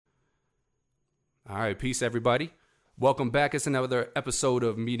All right, peace, everybody. Welcome back. It's another episode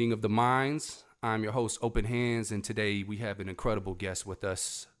of Meeting of the Minds. I'm your host, Open Hands, and today we have an incredible guest with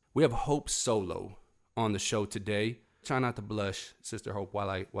us. We have Hope Solo on the show today. Try not to blush, Sister Hope, while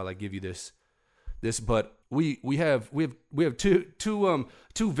I give you this. But we have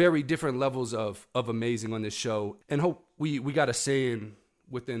two very different levels of amazing on this show. And Hope, we got a saying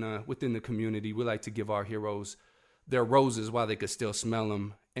within the community. We like to give our heroes their roses while they could still smell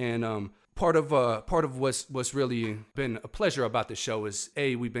them. And part of what's really been a pleasure about the show is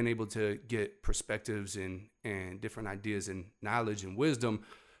we've been able to get perspectives and different ideas and knowledge and wisdom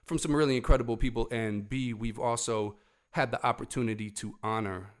from some really incredible people, and B, we've also had the opportunity to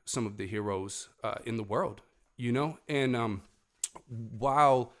honor some of the heroes in the world, you know. And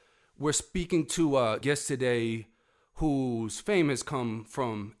while we're speaking to a guest today whose fame has come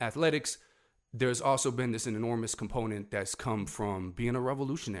from athletics, there's also been this enormous component that's come from being a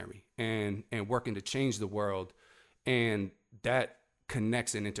revolutionary and working to change the world. And that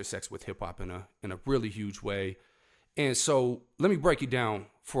connects and intersects with hip hop in a really huge way. And so let me break you down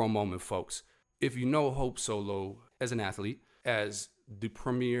for a moment, folks. If you know Hope Solo as an athlete, as the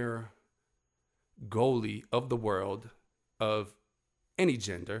premier goalie of the world of any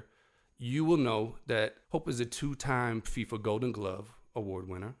gender, you will know that Hope is a two-time FIFA Golden Glove Award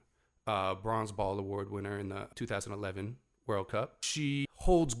winner, Bronze Ball Award winner in the 2011 World Cup. She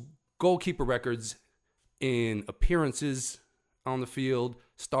holds goalkeeper records in appearances on the field,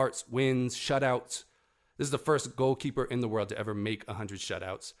 starts, wins, shutouts. This is the first goalkeeper in the world to ever make 100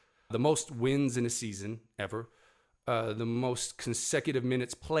 shutouts. The most wins in a season ever. The most consecutive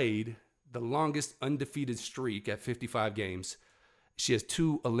minutes played. The longest undefeated streak at 55 games. She has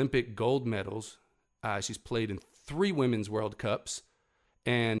 2 Olympic gold medals. She's played in 3 Women's World Cups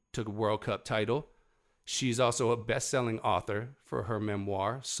and took a World Cup title. She's also a best-selling author for her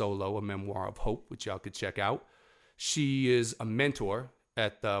memoir, Solo, a Memoir of Hope, which y'all could check out. She is a mentor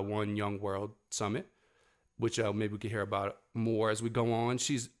at the One Young World Summit, which maybe we could hear about more as we go on.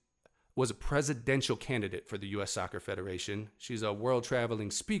 Was a presidential candidate for the U.S. Soccer Federation. She's a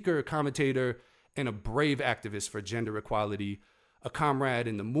world-traveling speaker, commentator, and a brave activist for gender equality, a comrade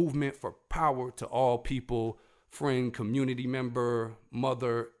in the movement for power to all people, friend, community member,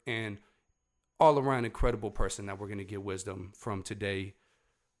 mother, and all-around incredible person that we're going to get wisdom from today.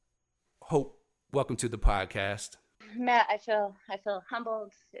 Hope, welcome to the podcast. Matt, I feel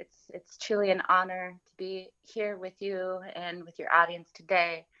humbled. It's truly an honor to be here with you and with your audience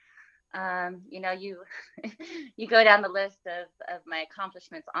today. You you go down the list of my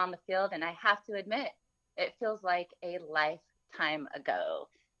accomplishments on the field, and I have to admit, it feels like a lifetime ago.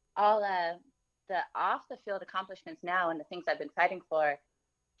 All the off the field accomplishments now and the things I've been fighting for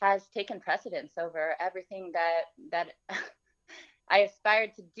has taken precedence over everything that I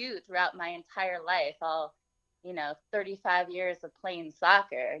aspired to do throughout my entire life. 35 years of playing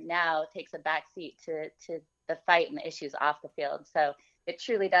soccer now takes a backseat to the fight and the issues off the field. So it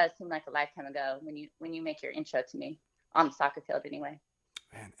truly does seem like a lifetime ago when you make your intro to me on the soccer field, anyway.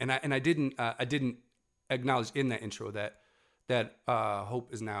 Man, and I didn't acknowledge in that intro that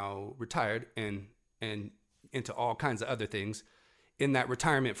Hope is now retired and into all kinds of other things. In that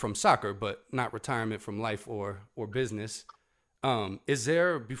retirement from soccer, but not retirement from life or business. Is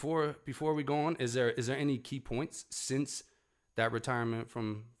there before we go on? Is there any key points since that retirement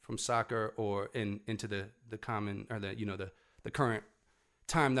from soccer or into the common or the current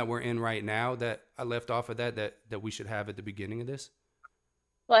time that we're in right now that I left off of that we should have at the beginning of this?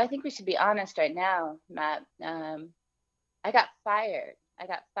 Well, I think we should be honest right now, Matt. I got fired. I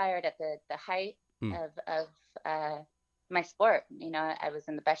got fired at the height of my sport. I was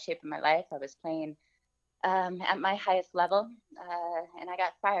in the best shape of my life. I was playing at my highest level, and I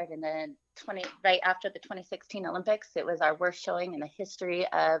got fired right after the 2016 Olympics. It was our worst showing in the history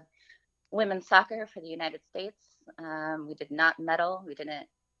of women's soccer for the United States. We did not medal. We didn't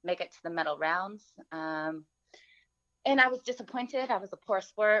make it to the medal rounds. And I was disappointed. I was a poor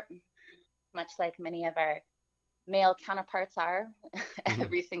sport, much like many of our male counterparts are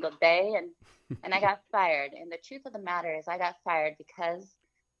every single day. And I got fired. And the truth of the matter is I got fired because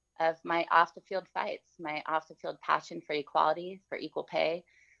of my off the field fights, my off the field passion for equality, for equal pay,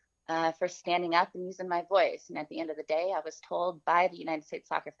 for standing up and using my voice. And at the end of the day, I was told by the United States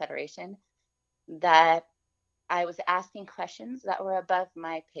Soccer Federation that I was asking questions that were above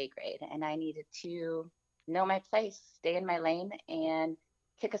my pay grade, and I needed to know my place, stay in my lane, and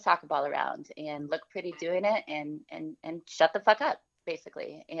kick a soccer ball around and look pretty doing it and shut the fuck up,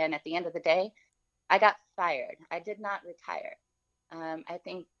 basically. And at the end of the day, I got fired. I did not retire. I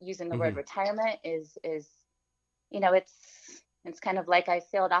think using the word retirement is, It's kind of like I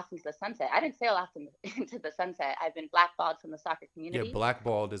sailed off into the sunset. I didn't sail off into the sunset. I've been blackballed from the soccer Yeah, community.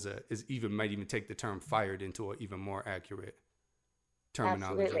 blackballed is even might even take the term fired into an even more accurate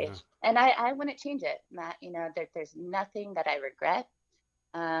terminology. Absolutely. Huh? And I wouldn't change it, Matt. There's nothing that I regret.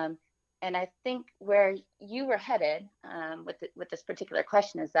 Um, and I think where you were headed with this particular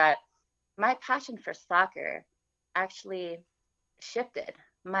question is that my passion for soccer actually shifted.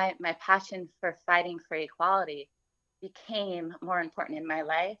 My passion for fighting for equality became more important in my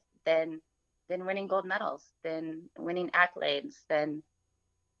life than winning gold medals, than winning accolades, than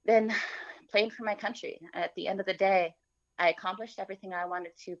playing for my country. At the end of the day, I accomplished everything I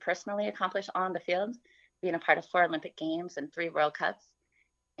wanted to personally accomplish on the field, being a part of 4 Olympic Games and 3 World Cups.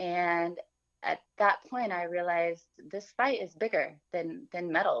 And at that point, I realized this fight is bigger than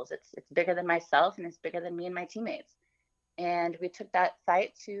medals. It's bigger than myself, and it's bigger than me and my teammates. And we took that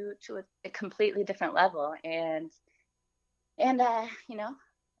fight to a completely different level. And I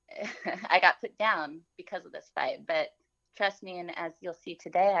got put down because of this fight. But trust me, and as you'll see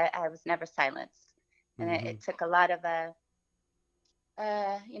today, I was never silenced. And it took a lot of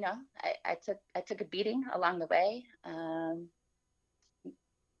I took a beating along the way.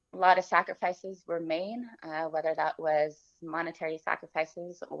 A lot of sacrifices were made, whether that was monetary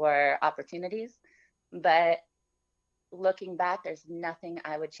sacrifices or opportunities. But looking back, there's nothing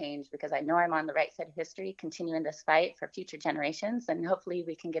I would change, because I know I'm on the right side of history, continuing this fight for future generations. And hopefully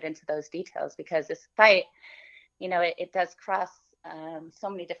we can get into those details, because this fight, it does cross so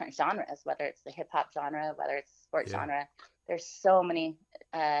many different genres, whether it's the hip hop genre, whether it's sports genre. There's so many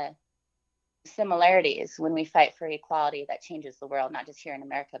similarities when we fight for equality that changes the world, not just here in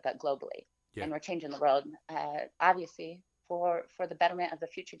America, but globally. Yeah. And we're changing the world, obviously, for the betterment of the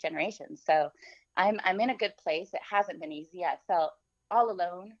future generations. So I'm in a good place. It hasn't been easy. I felt all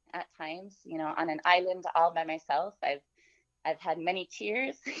alone at times, on an island all by myself. I've had many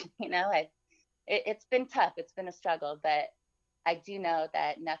tears, it's been tough. It's been a struggle, but I do know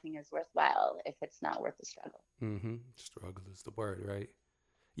that nothing is worthwhile if it's not worth the struggle. Mm-hmm. Struggle is the word, right?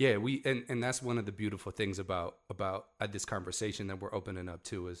 Yeah, and that's one of the beautiful things about this conversation that we're opening up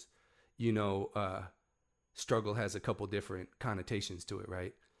to is, struggle has a couple different connotations to it,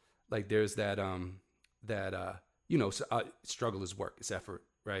 right? Like there's that struggle is work, it's effort,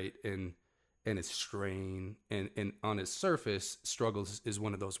 right? And it's strain, and on its surface, struggle is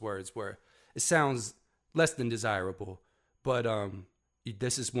one of those words where it sounds less than desirable, but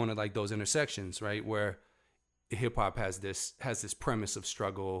this is one of like those intersections, right, where hip hop has this premise of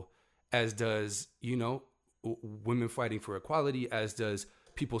struggle, as does women fighting for equality, as does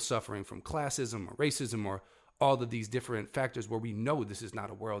people suffering from classism or racism or all of these different factors where we know this is not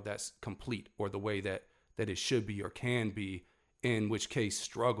a world that's complete or the way that it should be or can be, in which case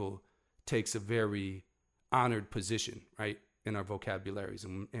struggle takes a very honored position, right, in our vocabularies.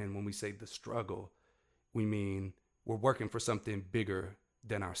 And when we say the struggle, we mean we're working for something bigger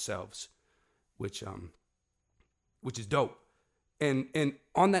than ourselves, which is dope. And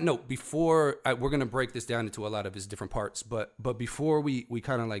on that note, before we're going to break this down into a lot of its different parts, but before we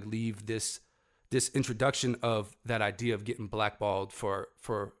kind of like leave this introduction of that idea of getting blackballed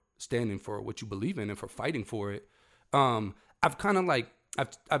for standing for what you believe in and for fighting for it, I've kind of like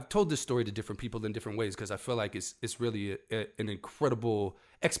I've told this story to different people in different ways, because I feel like it's really an incredible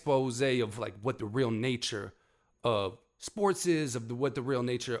expose of like what the real nature of sports is, what the real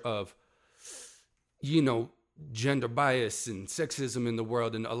nature of gender bias and sexism in the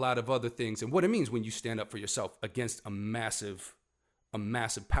world and a lot of other things, and what it means when you stand up for yourself against a massive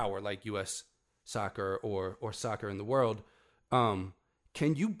power like U.S. soccer or soccer in the world.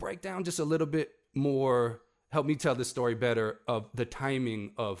 Can you break down just a little bit more, help me tell this story better, of the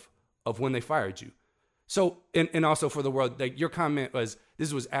timing of when they fired you? So, and also for the world, like your comment was,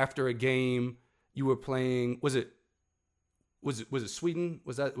 this was after a game you were playing. Was it Sweden?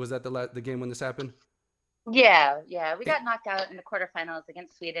 Was that the game when this happened? Yeah. We got knocked out in the quarterfinals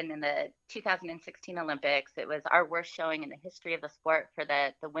against Sweden in the 2016 Olympics. It was our worst showing in the history of the sport for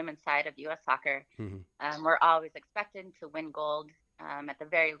the women's side of U.S. soccer. Mm-hmm. We're always expected to win gold. At the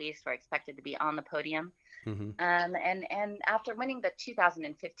very least, we're expected to be on the podium. Mm-hmm. And after winning the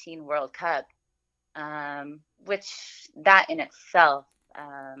 2015 World Cup, which that in itself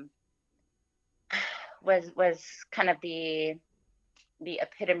was kind of the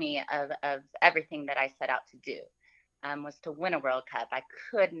epitome of everything that I set out to do, was to win a World Cup. I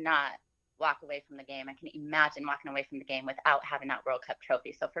could not walk away from the game. I can imagine walking away from the game without having that World Cup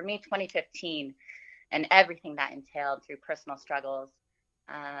trophy. So for me, 2015 and everything that entailed through personal struggles,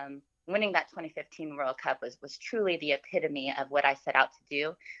 winning that 2015 World Cup was truly the epitome of what I set out to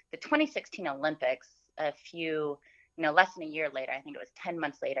do. The 2016 Olympics, a few less than a year later, I think it was 10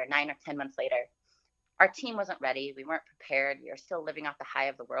 months later, 9 or 10 months later, our team wasn't ready. We weren't prepared. We were still living off the high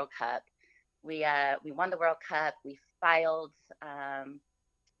of the World Cup. We won the World Cup. We filed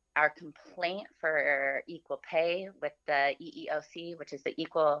our complaint for equal pay with the EEOC, which is the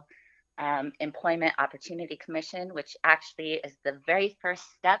Equal Employment Opportunity Commission, which actually is the very first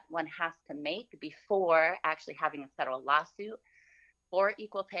step one has to make before actually having a federal lawsuit for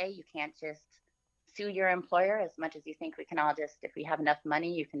equal pay. You can't just sue your employer as much as you think we can all just, if we have enough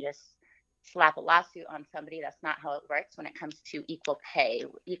money, you can just slap a lawsuit on somebody. That's not how it works when it comes to equal pay.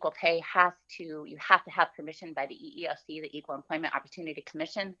 Equal pay you have to have permission by the EEOC, the Equal Employment Opportunity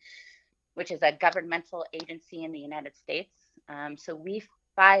Commission, which is a governmental agency in the United States. So we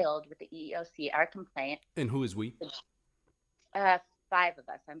filed with the EEOC our complaint. And who is we? 5 of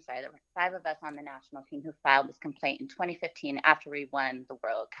us. I'm sorry, there were 5 of us on the national team who filed this complaint in 2015 after we won the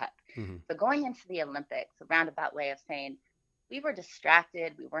World Cup. Mm-hmm. So going into the Olympics, a roundabout way of saying we were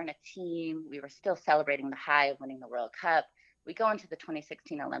distracted. We weren't a team. We were still celebrating the high of winning the World Cup. We go into the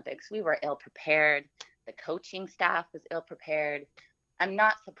 2016 Olympics. We were ill prepared. The coaching staff was ill prepared. I'm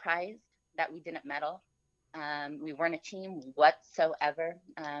not surprised that we didn't medal. We weren't a team whatsoever.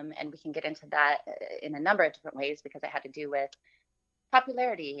 And we can get into that in a number of different ways because it had to do with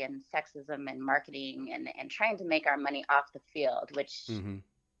popularity and sexism and marketing and trying to make our money off the field, which mm-hmm.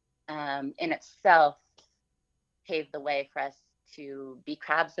 In itself paved the way for us to be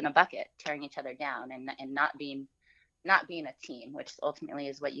crabs in a bucket, tearing each other down and not being a team, which ultimately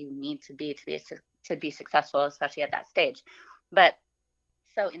is what you need to be successful, especially at that stage. But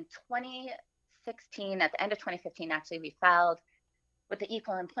so in 2016, at the end of 2015, actually, we filed with the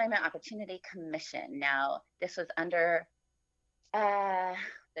Equal Employment Opportunity Commission. Now, this was under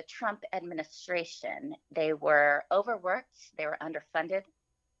the Trump administration. They were overworked, they were underfunded,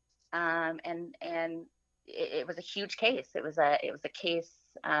 and it was a huge case. It was a case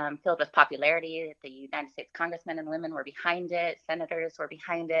filled with popularity. The United States congressmen and women were behind it. Senators were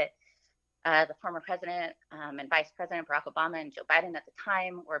behind it. The former president and Vice President Barack Obama and Joe Biden at the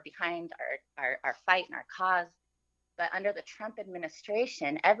time were behind our fight and our cause. But under the Trump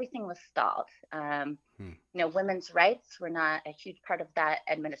administration, everything was stalled. Women's rights were not a huge part of that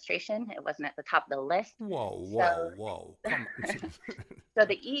administration. It wasn't at the top of the list. Whoa. Come on. So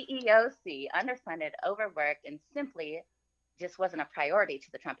the EEOC, underfunded, overworked, and simply just wasn't a priority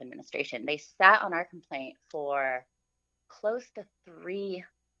to the Trump administration. They sat on our complaint for close to 3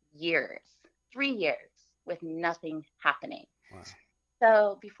 years. 3 years with nothing happening. Wow.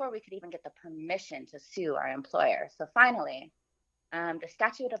 So before we could even get the permission to sue our employer. So finally, the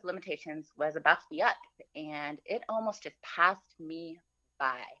statute of limitations was about to be up, and it almost just passed me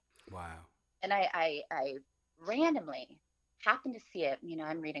by. Wow. And I randomly happened to see it.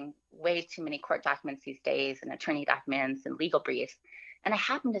 I'm reading way too many court documents these days and attorney documents and legal briefs. And I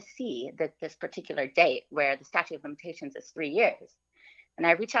happened to see that this particular date where the statute of limitations is 3 years. And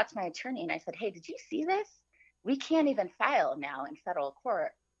I reached out to my attorney and I said, hey, did you see this? We can't even file now in federal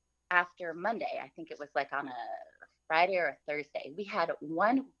court after Monday. I think it was like on a Friday or a Thursday. We had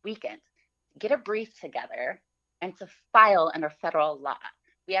 1 weekend to get a brief together and to file under federal law.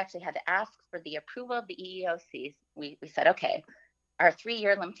 We actually had to ask for the approval of the EEOC. We said, okay, our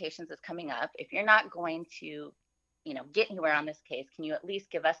 3-year limitations is coming up. If you're not going to, get anywhere on this case, can you at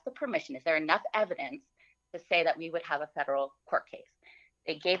least give us the permission? Is there enough evidence to say that we would have a federal court case?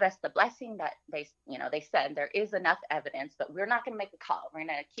 They gave us the blessing that they said there is enough evidence, but we're not going to make the call. We're going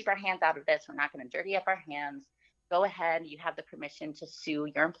to keep our hands out of this. We're not going to dirty up our hands. Go ahead. You have the permission to sue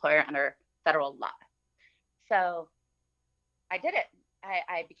your employer under federal law. So I did it.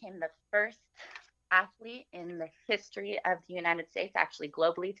 I became the first athlete in the history of the United States, actually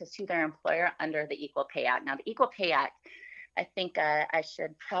globally, to sue their employer under the Equal Pay Act. Now, the Equal Pay Act, I think I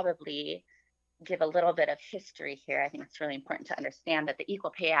should probably give a little bit of history here. I think it's really important to understand that the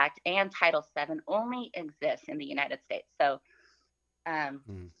Equal Pay Act and Title VII only exist in the United States. So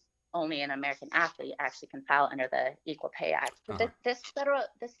only an American athlete actually can file under the Equal Pay Act. But this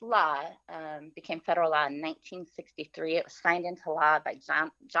law became federal law in 1963. It was signed into law by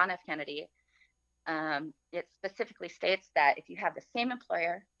John F. Kennedy. It specifically states that if you have the same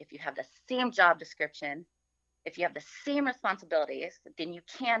employer, if you have the same job description, if you have the same responsibilities, then you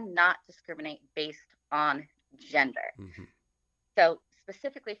cannot discriminate based on gender. Mm-hmm. So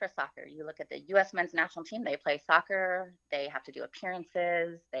specifically for soccer, you look at the U.S. men's national team, they play soccer, they have to do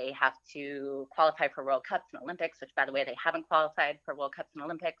appearances, they have to qualify for World Cups and Olympics, which, by the way, they haven't qualified for World Cups and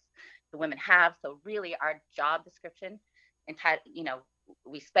Olympics. The women have. So really our job description,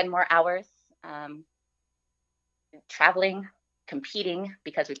 we spend more hours traveling, competing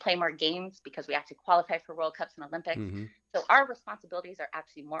because we play more games, because we actually qualify for World Cups and Olympics. Mm-hmm. So our responsibilities are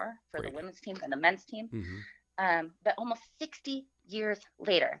actually more for Great. the women's team than the men's team. Mm-hmm. But almost 60 years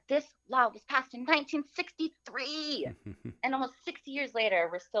later, this law was passed in 1963. And almost 60 years later,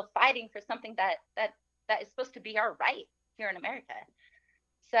 we're still fighting for something that is supposed to be our right here in America.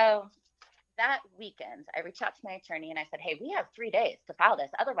 So that weekend, I reached out to my attorney and I said, hey, we have 3 days to file this.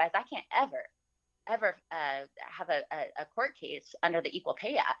 Otherwise, I can't ever have a court case under the Equal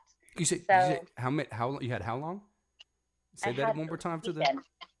Pay Act. You said how you had how long? Say that one more time to the.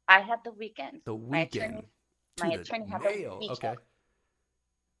 I had the weekend. The weekend. My attorney had the weekend. Okay.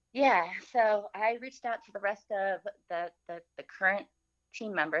 Yeah. So I reached out to the rest of the current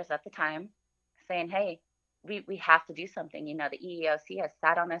team members at the time, saying, hey, we have to do something. You know, the EEOC has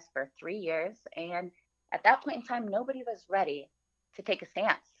sat on this for 3 years, and at that point in time, nobody was ready to take a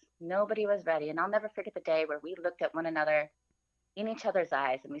stance. Nobody was ready. And I'll never forget the day where we looked at one another in each other's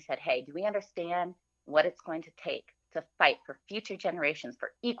eyes and we said, hey, do we understand what it's going to take to fight for future generations,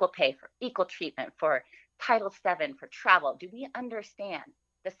 for equal pay, for equal treatment, for Title VII, for travel? Do we understand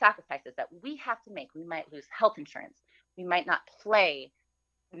the sacrifices that we have to make? We might lose health insurance. We might not play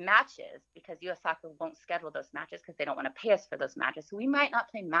matches because U.S. Soccer won't schedule those matches because they don't want to pay us for those matches. So we might not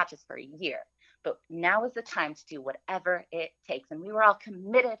play matches for a year. But now is the time to do whatever it takes. And we were all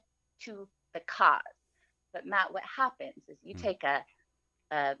committed to the cause. But Matt, what happens is you take a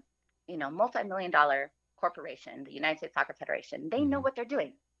multi-million-dollar corporation, the United States Soccer Federation. They know what they're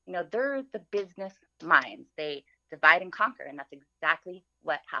doing. You know, they're the business minds. They divide and conquer, and that's exactly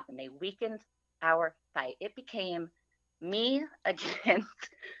what happened. They weakened our fight. It became me against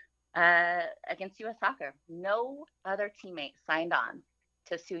U.S. Soccer. No other teammate signed on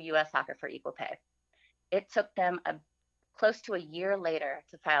to sue U.S. Soccer for equal pay. It took them close to a year later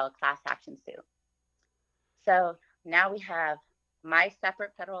to file a class action suit. So now we have my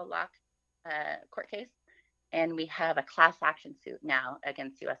separate federal law court case, and we have a class action suit now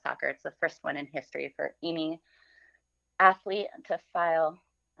against U.S. Soccer. It's the first one in history for any athlete to file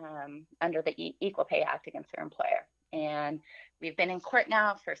under the Equal Pay Act against their employer. And we've been in court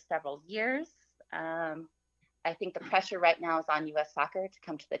now for several years. I think the pressure right now is on U.S. Soccer to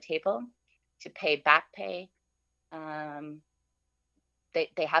come to the table, to pay back pay.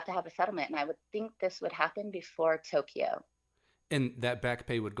 They have to have a settlement, and I would think this would happen before Tokyo. And that back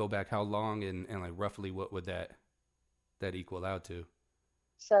pay would go back how long, and like roughly what would that equal out to?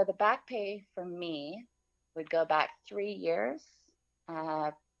 So the back pay for me would go back 3 years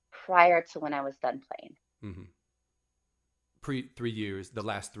prior to when I was done playing. Mm-hmm. 3 years, the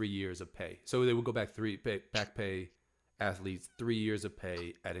last 3 years of pay. So they would go back back pay athletes 3 years of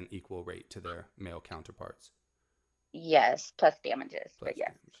pay at an equal rate to their male counterparts. Yes, plus damages. But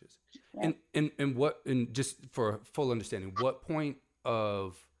yes. Damages. Yeah. And just for full understanding, what point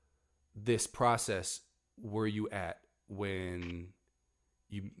of this process were you at when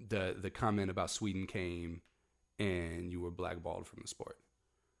the comment about Sweden came and you were blackballed from the sport?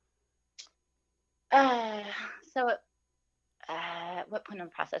 What point in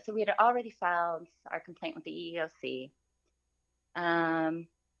the process? So we had already filed our complaint with the EEOC.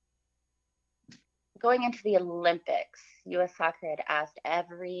 Going into the Olympics, U.S. Soccer had asked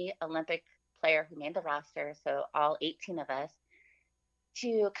every Olympic player who made the roster, so all 18 of us,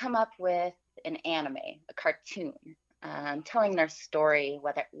 to come up with an anime, a cartoon, telling their story,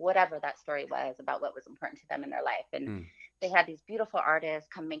 whatever that story was, about what was important to them in their life. And they had these beautiful artists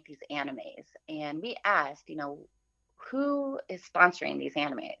come make these animes. And we asked, who is sponsoring these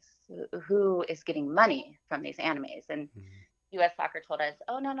animes? Who is getting money from these animes? And U.S. Soccer told us,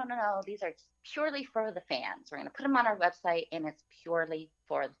 oh, no, these are purely for the fans. We're going to put them on our website, and it's purely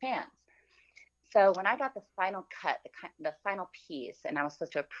for the fans. So when I got the final cut, the final piece, and I was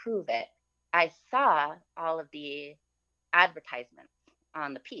supposed to approve it, I saw all of the advertisements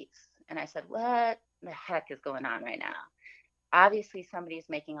on the piece. And I said, what the heck is going on right now? Obviously, somebody's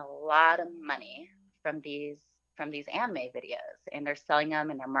making a lot of money from these anime videos, and they're selling them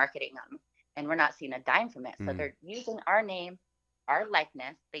and they're marketing them, and we're not seeing a dime from it. So they're using our name, our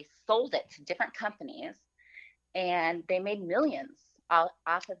likeness. They sold it to different companies, and they made millions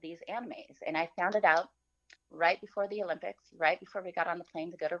off of these animes. And I found it out right before the Olympics, right before we got on the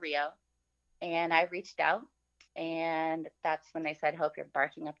plane to go to Rio. And I reached out, and that's when they said, hope you're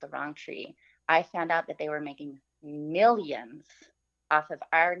barking up the wrong tree. I found out that they were making millions off of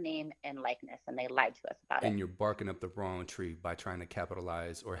our name and likeness, and they lied to us about it. And you're barking up the wrong tree by trying to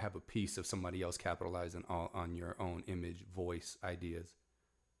capitalize or have a piece of somebody else capitalizing on your own image, voice, ideas.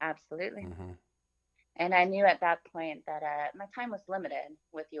 Absolutely. And I knew at that point that my time was limited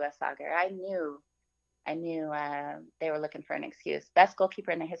with U.S. Soccer. I knew I knew they were looking for an excuse. Best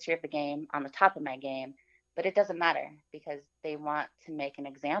goalkeeper in the history of the game, on the top of my game, but it doesn't matter because they want to make an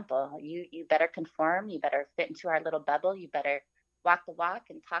example. You better conform. You better fit into our little bubble. You better walk the walk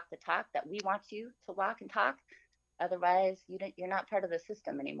and talk the talk that we want you to walk and talk. Otherwise, you're not part of the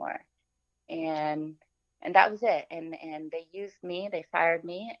system anymore. And that was it. And they used me. They fired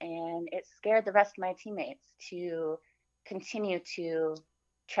me, and it scared the rest of my teammates to continue to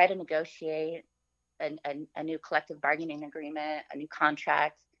try to negotiate a new collective bargaining agreement, a new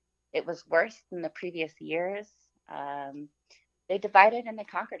contract. It was worse than the previous years. They divided and they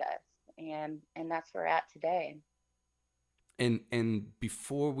conquered us, and that's where we're at today. And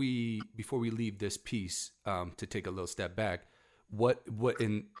before we leave this piece, to take a little step back, what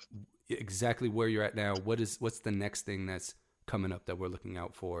in exactly where you're at now, what's the next thing that's coming up that we're looking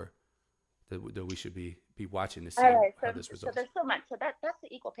out for, that we should be watching to see how this results? So there's so much. So that's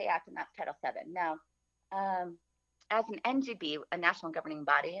the Equal Pay Act, and that's Title VII. Now, as an NGB, a national governing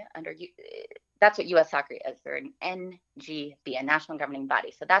body that's what U.S. Soccer is. They're an NGB, a national governing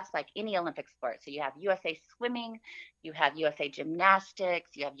body. So that's like any Olympic sport. So you have USA Swimming, you have USA Gymnastics,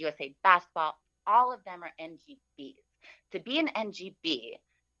 you have USA Basketball. All of them are NGBs. To be an NGB,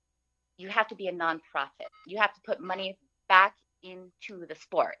 you have to be a nonprofit. You have to put money back into the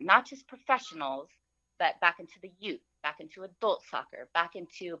sport, not just professionals, but back into the youth, back into adult soccer, back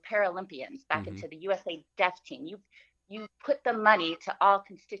into Paralympians, back into the USA Deaf Team. You put the money to all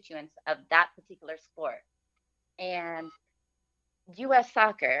constituents of that particular sport. And U.S.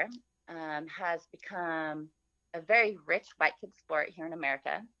 soccer has become a very rich white kid sport here in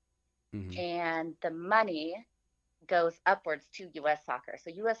America. And the money goes upwards to U.S. soccer.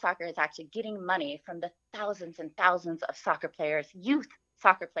 So U.S. soccer is actually getting money from the thousands and thousands of soccer players, youth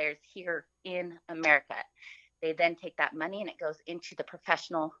soccer players here in America. They then take that money and it goes into the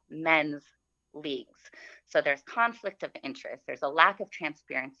professional men's leagues. So there's conflict of interest. There's a lack of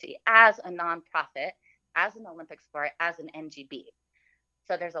transparency as a nonprofit, as an Olympic sport, as an NGB.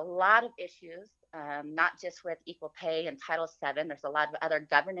 So there's a lot of issues, not just with equal pay and Title VII. There's a lot of other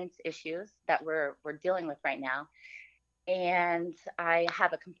governance issues that we're dealing with right now. And I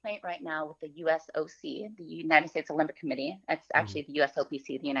have a complaint right now with the USOC, the United States Olympic Committee. It's actually the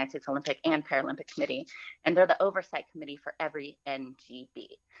USOPC, the United States Olympic and Paralympic Committee. And they're the oversight committee for every NGB.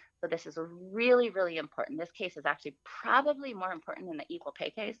 So this is really, really important. This case is actually probably more important than the equal pay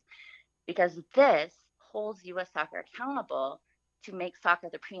case, because this holds U.S. soccer accountable to make soccer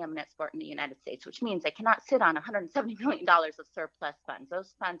the preeminent sport in the United States, which means they cannot sit on $170 million of surplus funds.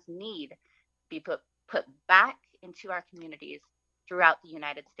 Those funds need to be put back into our communities throughout the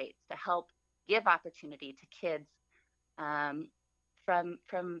United States to help give opportunity to kids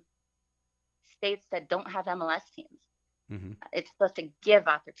from states that don't have MLS teams. It's supposed to give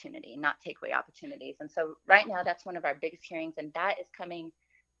opportunity, not take away opportunities. And so right now, that's one of our biggest hearings. And that is coming,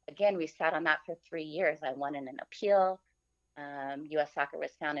 again, we sat on that for 3 years. I won in an appeal. U.S. Soccer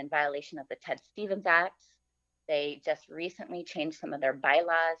was found in violation of the Ted Stevens Act. They just recently changed some of their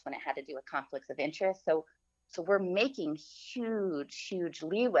bylaws when it had to do with conflicts of interest. So we're making huge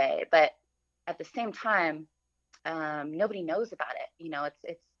leeway. But at the same time, nobody knows about it. You know,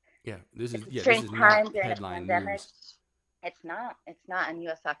 this is not headline news. It's not, and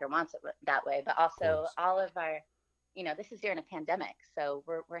U.S. Soccer wants it that way. But also, all of our, this is during a pandemic, so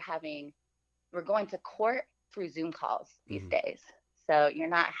we're going to court through Zoom calls these days. So you're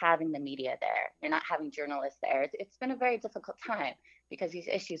not having the media there, you're not having journalists there. It's been a very difficult time because these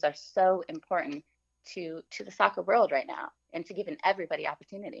issues are so important to the soccer world right now, and to giving everybody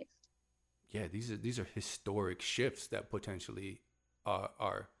opportunities. Yeah, these are historic shifts that potentially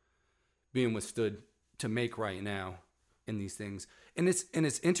are being withstood to make right now in these things. And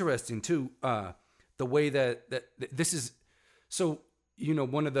it's interesting too, the way that this is. So,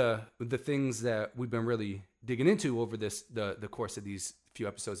 one of the things that we've been really digging into over the course of these few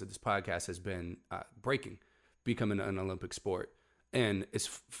episodes of this podcast has been breaking becoming an Olympic sport. And it's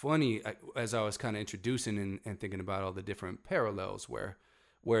funny, as I was kind of introducing and thinking about all the different parallels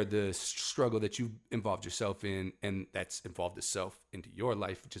where the struggle that you've involved yourself in, and that's involved itself into your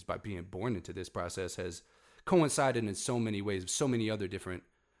life just by being born into this process, has coincided in so many ways, so many other different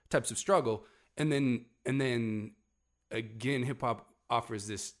types of struggle. And then again, hip hop offers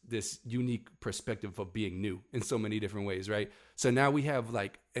this unique perspective of being new in so many different ways, right? So now we have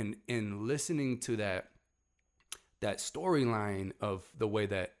in listening to that storyline of the way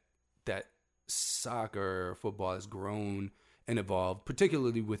that soccer, football has grown and evolved,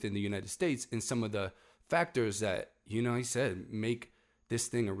 particularly within the United States, and some of the factors that, he said, make this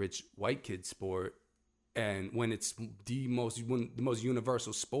thing a rich white kid sport. And when it's the most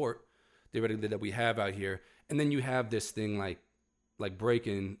universal sport theoretically that we have out here. And then you have this thing like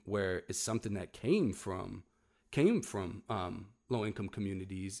breaking, where it's something that came from low income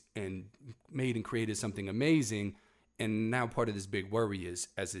communities and made and created something amazing. And now part of this big worry is,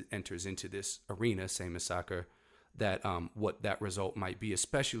 as it enters into this arena, same as soccer, that what that result might be,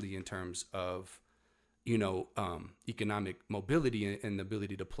 especially in terms of, economic mobility and the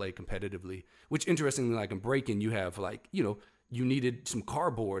ability to play competitively. Which, interestingly, like in breaking, you have you needed some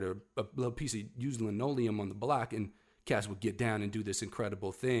cardboard or a little piece of used linoleum on the block, and cats would get down and do this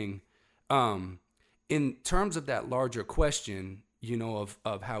incredible thing. In terms of that larger question,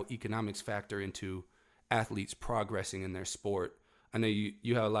 of how economics factor into athletes progressing in their sport, I know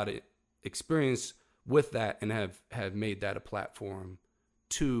you have a lot of experience with that and have made that a platform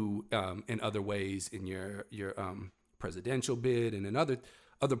too, in other ways in your presidential bid and in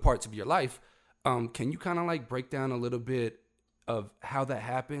other parts of your life. Can you kind of like break down a little bit of how that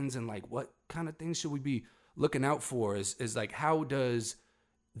happens and like what kind of things should we be looking out for? Is like, how does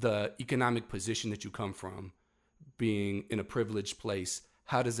the economic position that you come from, being in a privileged place,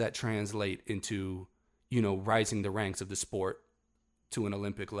 how does that translate into, rising the ranks of the sport to an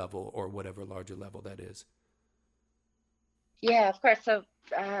Olympic level or whatever larger level that is? Yeah, of course. So,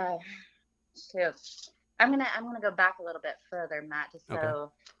 shoot, I'm gonna go back a little bit further, Matt, just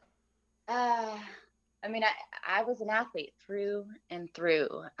so. Okay. I was an athlete through and through.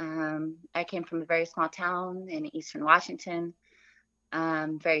 I came from a very small town in Eastern Washington,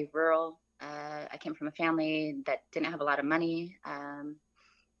 very rural. I came from a family that didn't have a lot of money. I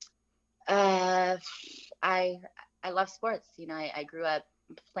love sports. I grew up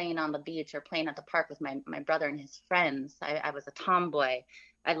playing on the beach or playing at the park with my brother and his friends. I was a tomboy.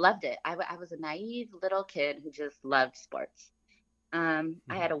 I loved it. I was a naive little kid who just loved sports. I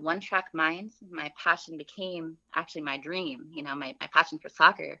had a one-track mind. My passion became actually my dream. My passion for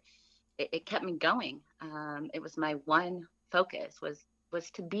soccer, it kept me going. It was my one focus was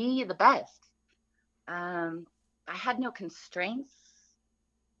to be the best. I had no constraints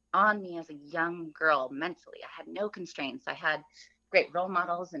on me as a young girl mentally. I had no constraints. I had great role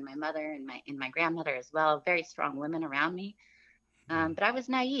models in my mother and my grandmother as well, very strong women around me. But I was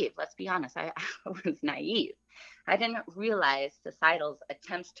naive. Let's be honest. I was naive. I didn't realize societal's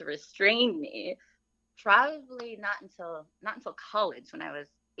attempts to restrain me, probably not until college, when I was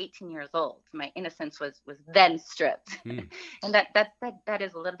 18 years old. My innocence was then stripped. And that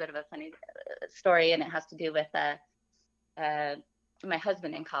is a little bit of a funny story, and it has to do with my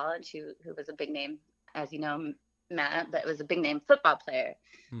husband in college, who was a big name, as you know, Matt, but was a big name football player.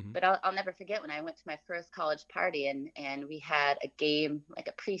 But I'll never forget when I went to my first college party and we had a game, like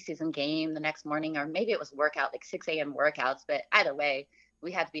a preseason game the next morning, or maybe it was workout, like 6 a.m. workouts. But either way,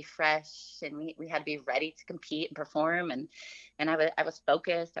 we had to be fresh and we had to be ready to compete and perform. And I was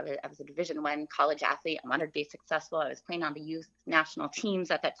focused. I was a Division I college athlete. I wanted to be successful. I was playing on the youth national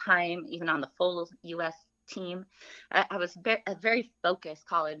teams at that time, even on the full U.S. team. I was a very focused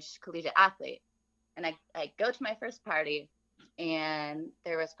collegiate athlete. And I go to my first party, and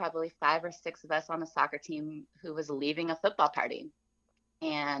there was probably 5 or 6 of us on the soccer team who was leaving a football party.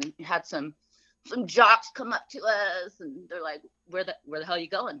 And we had some jocks come up to us, and they're like, where the hell are you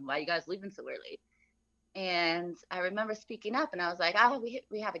going? Why are you guys leaving so early? And I remember speaking up, and I was like,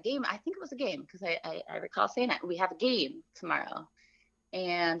 we have a game. I think it was a game, because I recall saying it. We have a game tomorrow.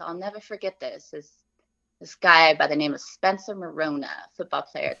 And I'll never forget this guy by the name of Spencer Morona, football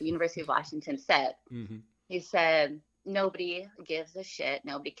player at the University of Washington, said, he said, nobody gives a shit.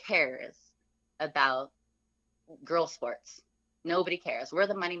 Nobody cares about girl sports. Nobody cares. We're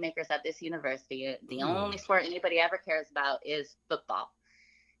the moneymakers at this university. The only sport anybody ever cares about is football.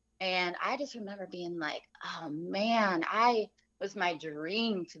 And I just remember being like, oh man, it was my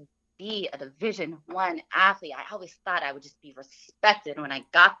dream to be a Division I athlete. I always thought I would just be respected when I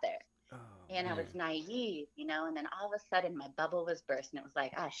got there. And I was naive, and then all of a sudden my bubble was burst, and it was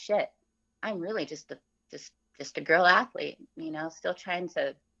like, ah, shit, I'm really just a girl athlete, still trying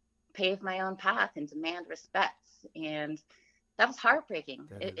to pave my own path and demand respect. And that was heartbreaking.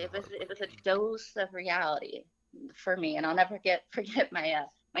 It was a dose of reality for me. And I'll never forget my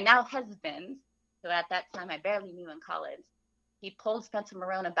now husband, who at that time I barely knew in college. He pulled Spencer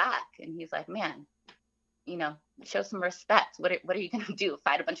Morona back, and he's like, man, show some respect. What are you going to do?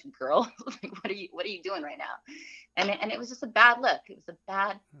 Fight a bunch of girls? Like, what are you doing right now? And it was just a bad look. It was a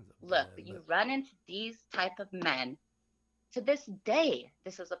bad look. But you run into these type of men. To this day,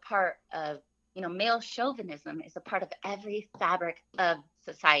 this is a part of, male chauvinism is a part of every fabric of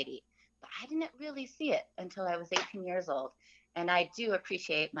society. But I didn't really see it until I was 18 years old. And I do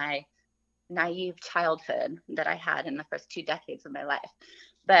appreciate my naive childhood that I had in the first 2 decades of my life.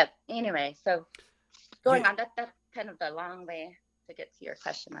 But anyway, so going on, that's kind of the long way to get to your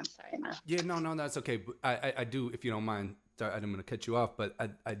question. I'm sorry, Ma. Yeah, no, that's okay. But I do, if you don't mind, I'm going to cut you off, but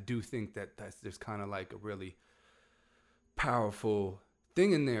I do think that there's kind of like a really powerful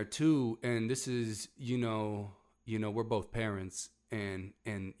thing in there too. And this is, we're both parents, and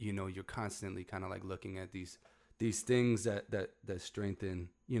you're constantly kind of like looking at these things that strengthen,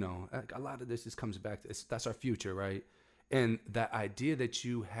 a lot of this just comes back to, that's our future, right? And that idea that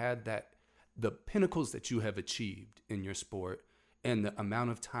you had, that the pinnacles that you have achieved in your sport, and the amount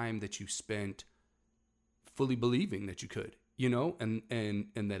of time that you spent fully believing that you could, and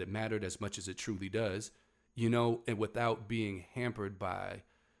that it mattered as much as it truly does, and without being hampered by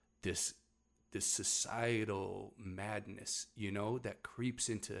this societal madness, that creeps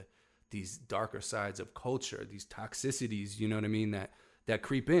into these darker sides of culture, these toxicities, you know what I mean, that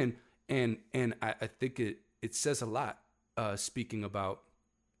creep in. And I think it says a lot, speaking about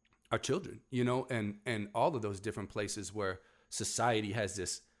our children, and all of those different places where society has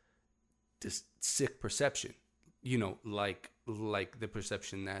this sick perception, like the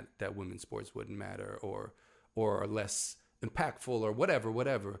perception that women's sports wouldn't matter or are less impactful or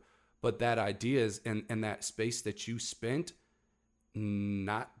whatever. But that idea is, and that space that you spent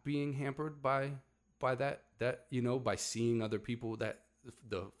not being hampered by that, by seeing other people, that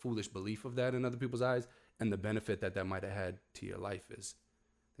the foolish belief of that in other people's eyes, and the benefit that might have had to your life is,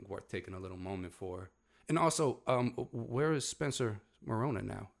 I think, worth taking a little moment for. And also, where is Spencer Morona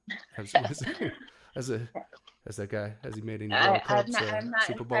now? As that guy, has he made any World Cups, I'm not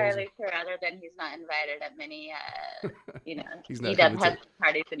Super Bowls? entirely sure, other than he's not invited at many, he's not EDUB has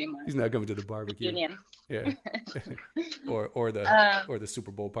parties anymore. He's not coming to the barbecue. Union. Yeah. or the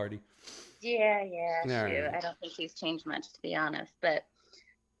Super Bowl party. Yeah, shoot. Right. I don't think he's changed much, to be honest. But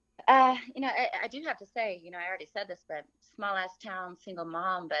I do have to say, I already said this, but small ass town, single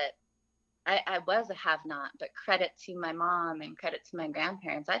mom, but I was a have-not, but credit to my mom and credit to my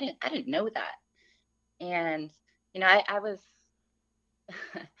grandparents. I didn't know that. And, I was,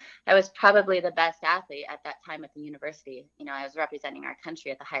 I was probably the best athlete at that time at the university. I was representing our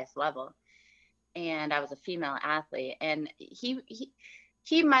country at the highest level, and I was a female athlete, and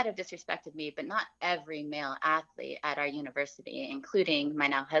he might have disrespected me, but not every male athlete at our university, including my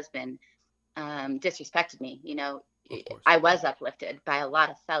now husband, disrespected me. I was uplifted by a lot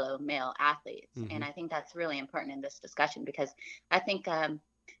of fellow male athletes. Mm-hmm. And I think that's really important in this discussion, because I think,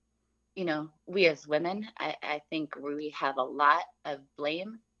 we as women, I think we have a lot of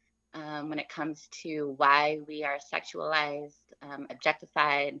blame when it comes to why we are sexualized,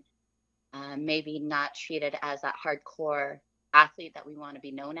 objectified, maybe not treated as that hardcore athlete that we want to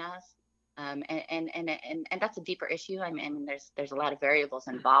be known as. And that's a deeper issue. I mean, there's a lot of variables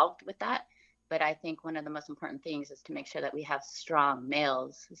involved with that. But I think one of the most important things is to make sure that we have strong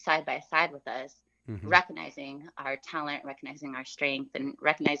males side by side with us, mm-hmm. recognizing our talent, recognizing our strength, and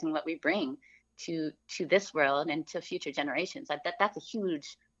recognizing what we bring to this world and to future generations. That's a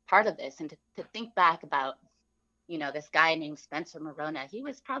huge part of this. And to think back about, this guy named Spencer Morona, he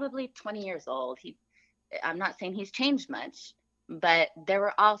was probably 20 years old. I'm not saying he's changed much, but there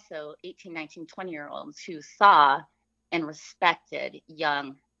were also 18, 19, 20-year-olds who saw and respected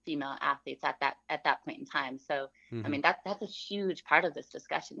young female athletes at that point in time. So, mm-hmm. I mean, that's a huge part of this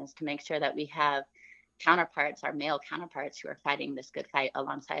discussion, is to make sure that we have counterparts, our male counterparts, who are fighting this good fight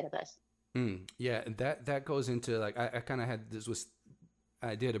alongside of us. Yeah, and that goes into, like, I kind of had this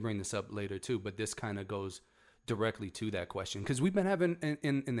idea to bring this up later too, but this kind of goes directly to that question, because we've been having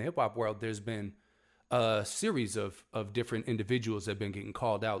in the hip hop world, there's been a series of different individuals that have been getting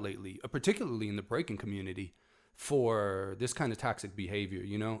called out lately, particularly in the breaking community, for this kind of toxic behavior,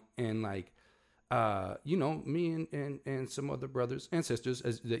 and like, me and some other brothers and sisters,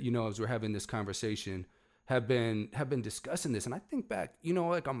 as we're having this conversation, have been discussing this. And I think back,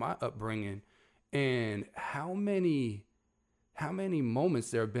 like, on my upbringing, and how many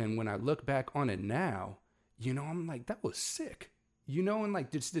moments there have been when I look back on it now, I'm like, that was sick, and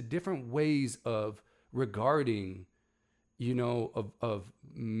like just the different ways of regarding, of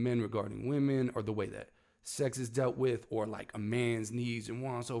men regarding women, or the way that sex is dealt with, or like a man's needs and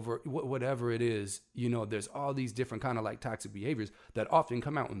wants over whatever it is. There's all these different kind of like toxic behaviors that often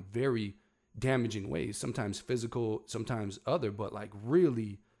come out in very damaging ways, sometimes physical, sometimes other, but like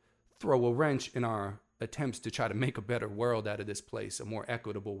really throw a wrench in our attempts to try to make a better world out of this place, a more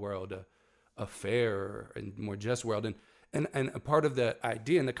equitable world, a fairer and more just world. And a part of the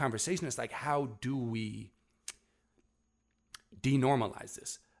idea in the conversation is like, how do we denormalize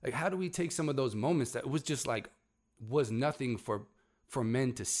this? Like, how do we take some of those moments that was just like, was nothing for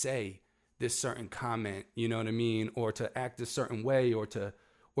men to say this certain comment, you know what I mean? Or to act a certain way, or to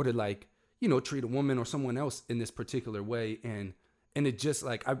or to like, treat a woman or someone else in this particular way. And it just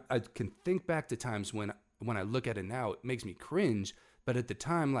like, I can think back to times when I look at it now, it makes me cringe. But at the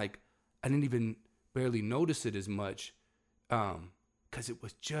time, like, I didn't even barely notice it as much, because it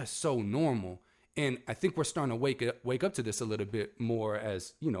was just so normal. And I think we're starting to wake up to this a little bit more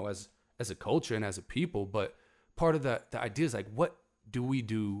as, as a culture and as a people. But part of the idea is like, what do we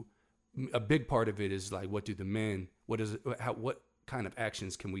do? A big part of it is like, what do the men, what kind of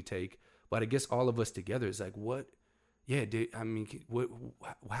actions can we take? But I guess all of us together is like,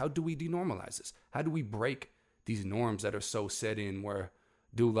 how do we denormalize this? How do we break these norms that are so set in, where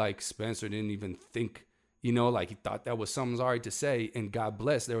dude like Spencer didn't even think, like he thought that was something all right to say. And God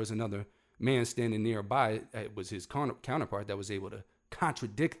bless, there was another man standing nearby. It was his counterpart that was able to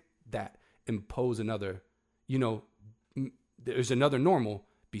contradict that, impose another, there's another normal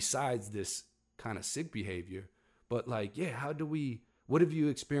besides this kind of sick behavior. But like, what have you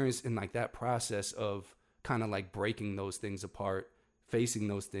experienced in like that process of kind of like breaking those things apart, facing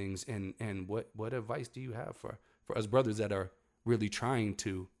those things, and what advice do you have for us brothers that are really trying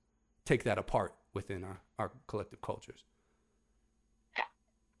to take that apart within our collective cultures?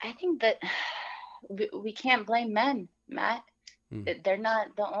 I think that we can't blame men, Matt. They're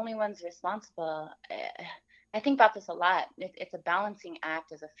not the only ones responsible. I think about this a lot. It's a balancing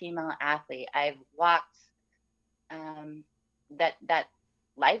act as a female athlete. I've walked that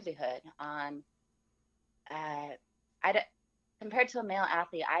livelihood on. Compared to a male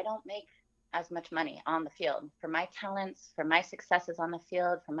athlete, I don't make as much money on the field. For my talents, for my successes on the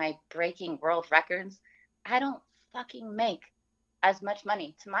field, for my breaking world records, I don't fucking make as much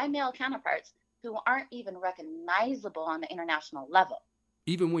money to my male counterparts who aren't even recognizable on the international level.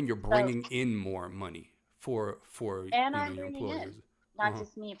 Even when you're bringing in more money for and I'm your employers. In, not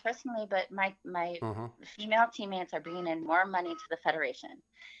just me personally, but my female teammates are bringing in more money to the federation.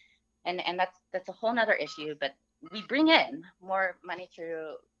 And that's a whole nother issue, but we bring in more money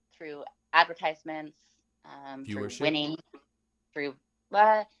through advertisements, through winning, through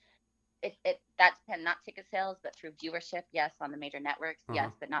that depends, not ticket sales, but through viewership. Yes, on the major networks,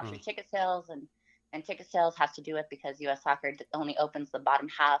 yes, but not through ticket sales. And ticket sales has to do with because U.S. Soccer only opens the bottom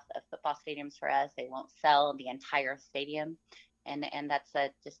half of football stadiums for us. They won't sell the entire stadium, and that's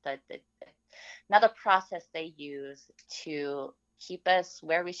another process they use to keep us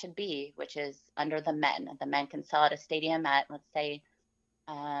where we should be, which is under the men. The men can sell at a stadium at, let's say,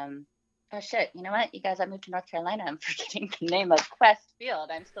 oh shit, you know what? You guys, I moved to North Carolina. I'm forgetting the name of Quest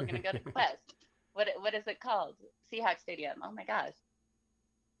Field. I'm still going to go to Quest. What is it called? Seahawks Stadium. Oh my gosh.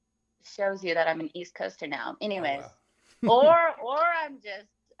 Shows you that I'm an East Coaster now. Anyways, oh, wow. or I'm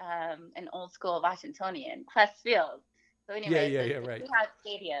just an old school Washingtonian, Quest Field. So anyways, right. Seahawks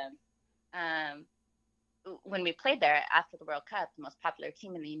Stadium. When we played there after the World Cup, the most popular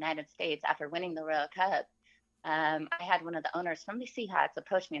team in the United States, after winning the World Cup, I had one of the owners from the Seahawks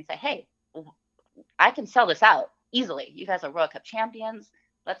approach me and say, hey, I can sell this out easily. You guys are World Cup champions.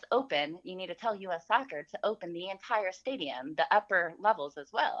 Let's open. You need to tell U.S. Soccer to open the entire stadium, the upper levels as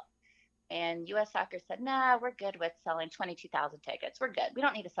well. And U.S. Soccer said, nah, we're good with selling 22,000 tickets. We're good. We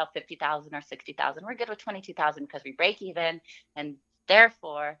don't need to sell 50,000 or 60,000. We're good with 22,000 because we break even. And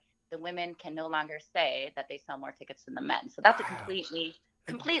therefore, the women can no longer say that they sell more tickets than the men. So that's a completely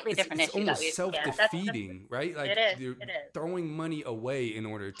different issue. It's almost self-defeating, right? Like it is. Throwing money away in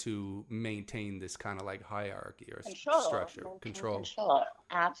order to maintain this kind of like hierarchy or structure. Control.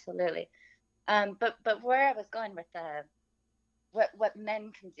 Absolutely. But where I was going with what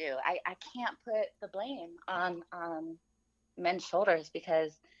men can do, I can't put the blame on men's shoulders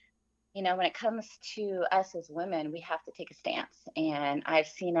because, when it comes to us as women, we have to take a stance. And I've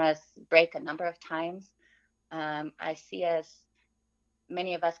seen us break a number of times. I see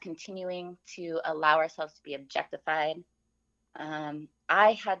many of us continuing to allow ourselves to be objectified.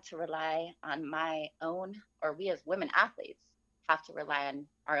 I had to rely on my own, or we as women athletes have to rely on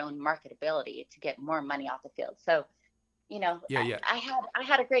our own marketability to get more money off the field. So, I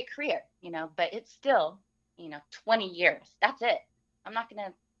had a great career, but it's still, 20 years. That's it. I'm not going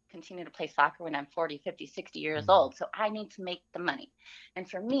to continue to play soccer when I'm 40, 50, 60 years old. So I need to make the money. And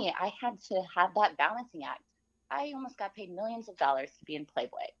for me, I had to have that balancing act. I almost got paid millions of dollars to be in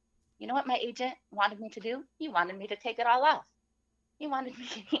Playboy. You know what my agent wanted me to do? He wanted me to take it all off. He wanted me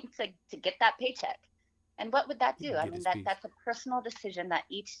to get that paycheck. And what would that do? I mean, that's a personal decision that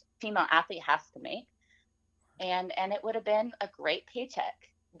each female athlete has to make. And it would have been a great paycheck.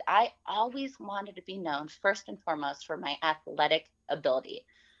 I always wanted to be known first and foremost for my athletic ability.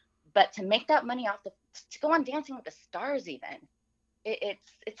 But to make that money to go on Dancing with the Stars even,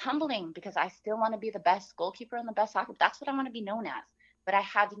 it's humbling because I still want to be the best goalkeeper and the best soccer. That's what I want to be known as. but I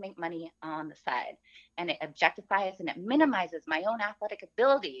had to make money on the side. And it objectifies and it minimizes my own athletic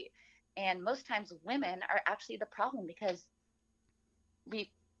ability. And most times women are actually the problem because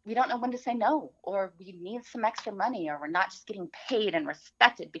we we don't know when to say no, or we need some extra money, or we're not just getting paid and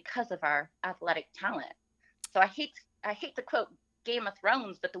respected because of our athletic talent. So I hate to quote Game of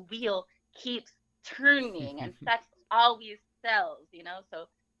Thrones, but the wheel keeps turning and sex always sells, So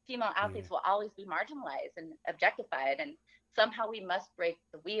female Yeah, athletes will always be marginalized and objectified, and somehow we must break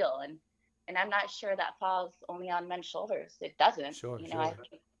the wheel. And I'm not sure that falls only on men's shoulders. It doesn't. sure, I sure.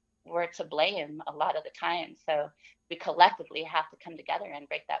 think we're to blame a lot of the time. So we collectively have to come together and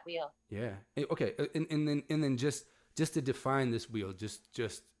break that wheel. Yeah. Okay. And then just to define this wheel,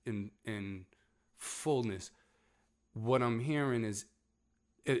 just in fullness, what I'm hearing is,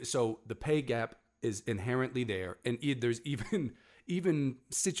 so the pay gap is inherently there, and there's even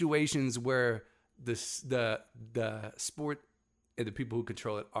situations where the sport and the people who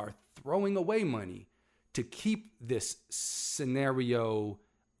control it are throwing away money to keep this scenario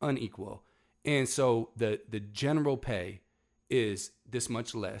unequal. And so the general pay is this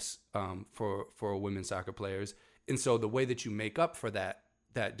much less, for women soccer players. And so the way that you make up for that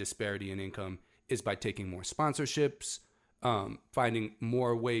disparity in income is by taking more sponsorships, finding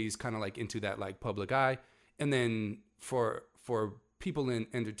more ways, kind of like into that like public eye. And then for people in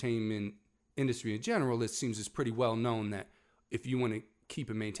entertainment industry in general, it seems it's pretty well known that if you want to keep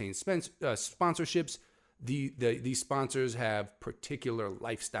and maintain sponsorships, these sponsors have particular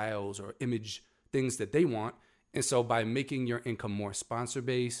lifestyles or image things that they want. And so by making your income more sponsor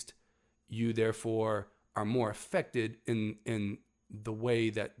based, you therefore are more affected in the way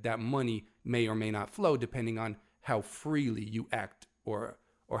that money may or may not flow, depending on how freely you act, or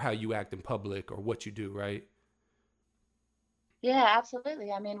how you act in public, or what you do, right? Yeah,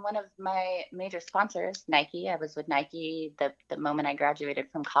 absolutely. I mean, one of my major sponsors, Nike, I was with Nike the moment I graduated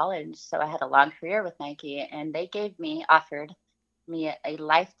from college. So I had a long career with Nike, and they offered me a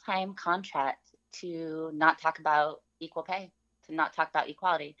lifetime contract to not talk about equal pay, to not talk about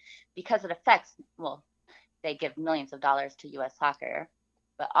equality, because it affects, well, they give millions of dollars to US soccer,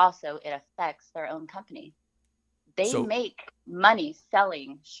 but also it affects their own company. They So, make money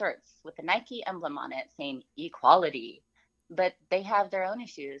selling shirts with the Nike emblem on it saying equality, but they have their own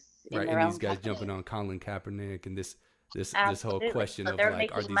issues in right, their and these own guys jumping company. on Colin Kaepernick, and this whole Absolutely. question So of they're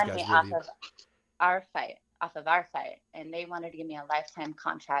like, are making these money guys really? off of our fight, and they wanted to give me a lifetime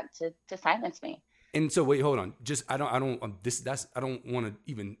contract to silence me. And so wait, hold on. Just I don't this that's I don't want to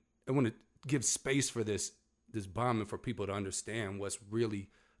even, I want to give space for this bombing, for people to understand what's really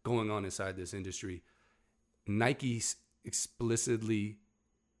going on inside this industry. Nike explicitly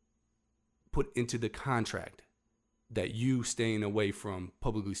put into the contract that you staying away from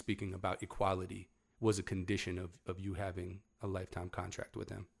publicly speaking about equality was a condition of you having a lifetime contract with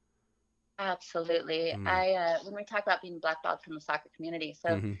them. Absolutely. Mm. I when we talk about being blackballed from the soccer community,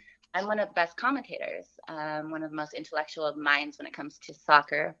 so Mm-hmm. I'm one of the best commentators, one of the most intellectual minds when it comes to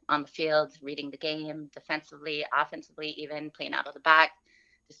soccer on the field, reading the game, defensively, offensively, even playing out of the back,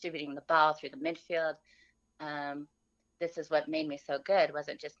 distributing the ball through the midfield. Um, this is what made me so good.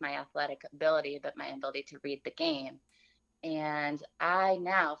 Wasn't just my athletic ability, but my ability to read the game. And I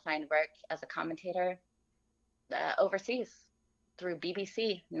now find work as a commentator overseas through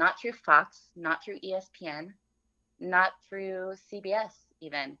BBC, not through Fox, not through ESPN, not through CBS,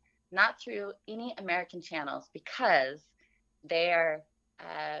 even not through any American channels, because they're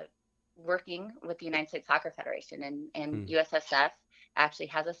working with the United States Soccer Federation, and Mm. USSF actually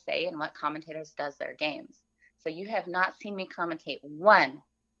has a say in what commentators does their games. So you have not seen me commentate one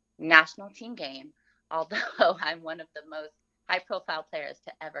national team game, although I'm one of the most high profile players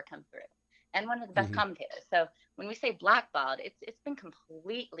to ever come through and one of the best Mm-hmm. commentators. So when we say blackballed, it's been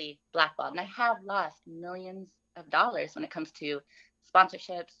completely blackballed. And I have lost millions of dollars when it comes to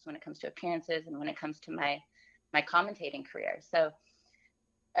sponsorships, when it comes to appearances, and when it comes to my commentating career. So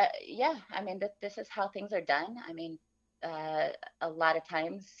yeah, I mean, this is how things are done. I mean, a lot of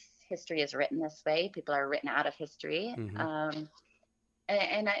times history is written this way. People are written out of history. Mm-hmm.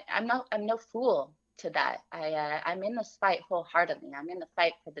 And I'm no fool to that. I'm in this fight wholeheartedly. I'm in the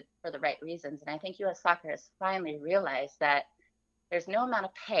fight for the right reasons, and I think U.S. Soccer has finally realized that there's no amount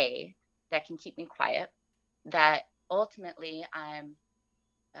of pay that can keep me quiet. That ultimately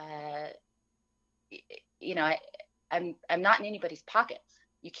uh, I'm not in anybody's pockets.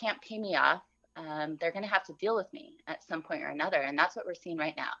 You can't pay me off. They're going to have to deal with me at some point or another, and that's what we're seeing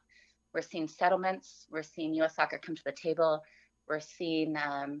right now. We're seeing settlements. We're seeing U.S. Soccer come to the table. We're seeing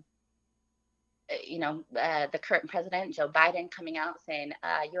the current president, Joe Biden, coming out saying,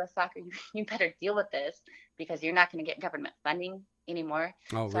 U.S. soccer, you better deal with this because you're not going to get government funding anymore.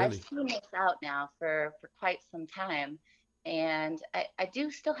 Oh, So I've really? seen this out now for quite some time. And I do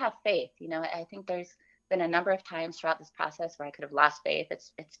still have faith. I think there's been a number of times throughout this process where I could have lost faith.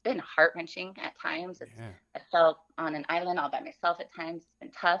 It's been heart-wrenching at times. Yeah. I felt on an island all by myself at times. It's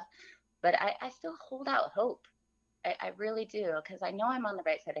been tough, but I still hold out hope. I really do, because I know I'm on the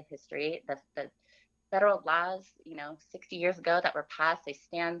right side of history. The federal laws, 60 years ago that were passed, they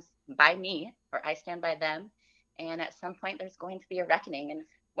stand by me, or I stand by them. And at some point, there's going to be a reckoning. And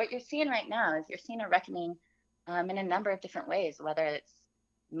what you're seeing right now is you're seeing a reckoning in a number of different ways, whether it's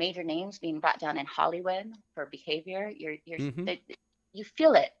major names being brought down in Hollywood for behavior. You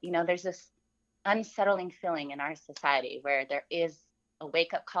feel it. There's this unsettling feeling in our society where there is a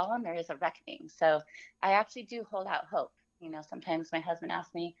wake-up call and there is a reckoning. So I actually do hold out hope. Sometimes my husband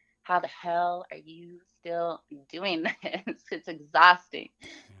asks me, how the hell are you still doing this? It's exhausting. Yeah.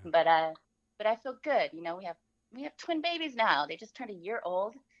 But I feel good. We have twin babies now. They just turned a year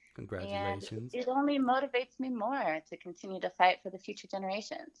old. Congratulations. And it only motivates me more to continue to fight for the future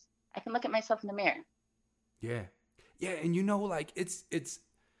generations. I can look at myself in the mirror. Yeah. Yeah. And it's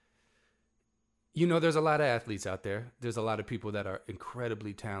there's a lot of athletes out there. There's a lot of people that are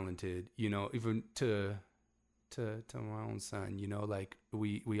incredibly talented, even to my own son,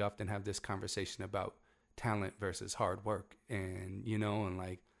 we often have this conversation about talent versus hard work, and, and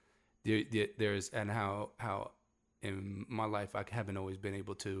like there's, and how in my life, I haven't always been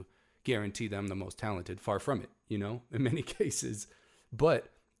able to guarantee them the most talented, far from it, in many cases, but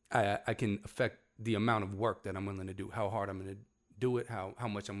I can affect the amount of work that I'm willing to do, how hard I'm going to do it, how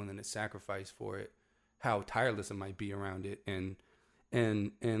much I'm willing to sacrifice for it, how tireless I might be around it. And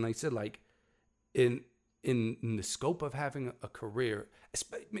like I said, like in the scope of having a career,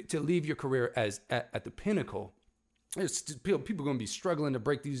 to leave your career as at the pinnacle, people are going to be struggling to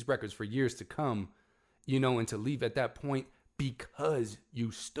break these records for years to come, and to leave at that point because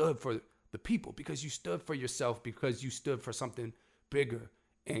you stood for the people, because you stood for yourself, because you stood for something bigger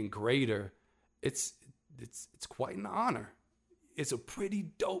and greater. It's quite an honor. It's a pretty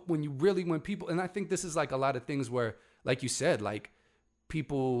dope when people, and I think this is like a lot of things where, like you said, like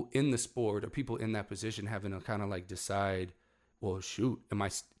people in the sport or people in that position having to kind of like decide, well, shoot, am I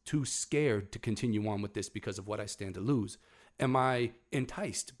too scared to continue on with this because of what I stand to lose? Am I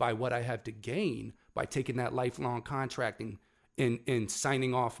enticed by what I have to gain by taking that lifelong contract and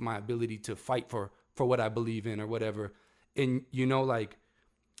signing off my ability to fight for what I believe in or whatever? And, like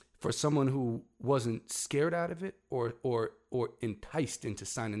for someone who wasn't scared out of it or enticed into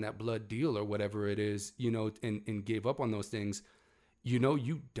signing that blood deal or whatever it is, and gave up on those things,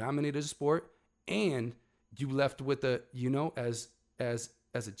 you dominated the sport and you left with as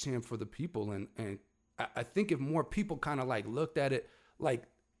a champ for the people. And I think if more people kind of like looked at it like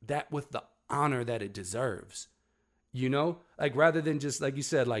that with the honor that it deserves, like rather than just, like you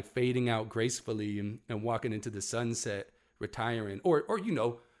said, like fading out gracefully and walking into the sunset, retiring,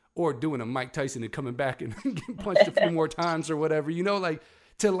 or doing a Mike Tyson and coming back and getting punched a few more times or whatever,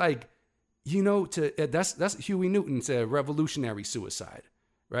 that's Huey Newton said revolutionary suicide,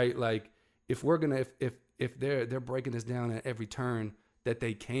 right? Like if they're breaking us down at every turn that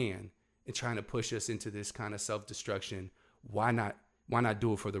they can and trying to push us into this kind of self-destruction, why not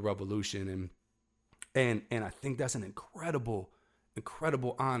do it for the revolution? And I think that's an incredible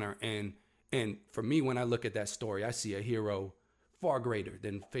honor. And for me, when I look at that story, I see a hero far greater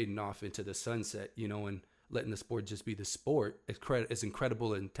than fading off into the sunset, and letting the sport just be the sport, as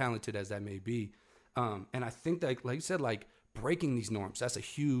incredible and talented as that may be. And I think that, like you said, like breaking these norms, that's a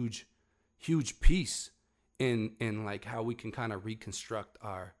huge piece in like how we can kind of reconstruct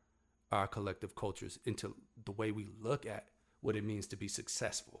our collective cultures into the way we look at what it means to be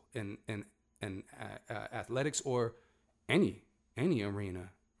successful in athletics or any arena,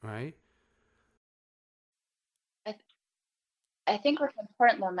 right? I think what's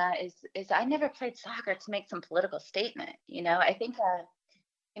important though, Matt, is I never played soccer to make some political statement. I think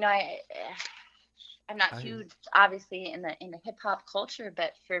I'm not huge, obviously, in the hip hop culture,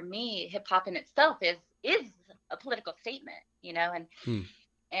 but for me, hip hop in itself is a political statement.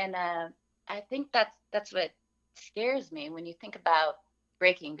 And I think that's what scares me when you think about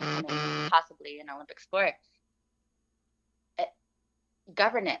breaking becoming possibly an Olympic sport.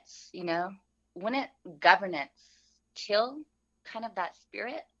 Governance, wouldn't governance kill kind of that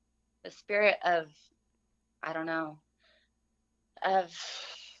spirit, the spirit of, I don't know, of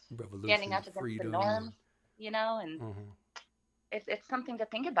standing up against freedom, the norms, and it's something to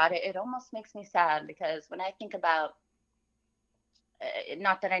think about. It almost makes me sad because when I think about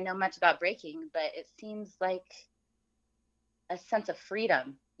not that I know much about breaking, but it seems like a sense of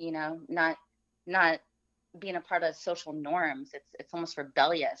freedom, not being a part of social norms. It's almost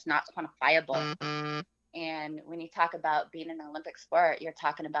rebellious, not quantifiable. And when you talk about being an Olympic sport, you're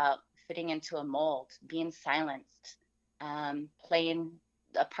talking about fitting into a mold, being silenced, playing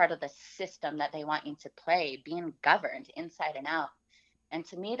a part of the system that they want you to play, being governed inside and out. And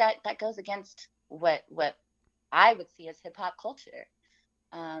to me, that goes against what I would see as hip hop culture.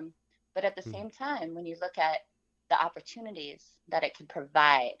 But at the same time, when you look at the opportunities that it can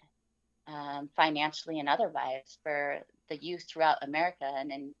provide, financially and otherwise, for the youth throughout America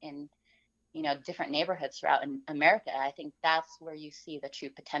and in different neighborhoods throughout America, I think that's where you see the true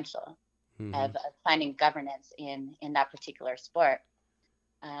potential of finding governance in that particular sport.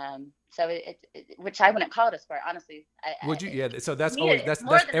 So which I wouldn't call it a sport, honestly. Would you? Yeah. So that's always that's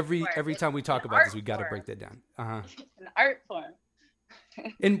every time we talk about this, we got to break that down. It's an art form.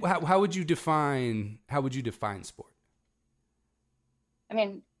 And how would you define sport? I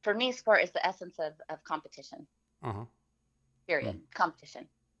mean, for me, sport is the essence of competition. Period. Competition.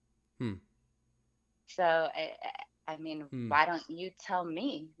 So I mean, why don't you tell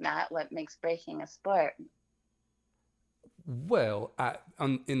me, Matt, what makes breaking a sport? Well,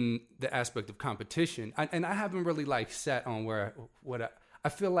 in the aspect of competition, and I haven't really sat on I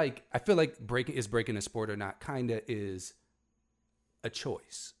feel like breaking a sport or not kind of is a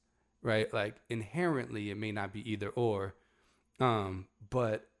choice, right? Like inherently it may not be either or,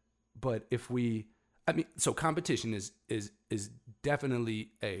 but so competition is definitely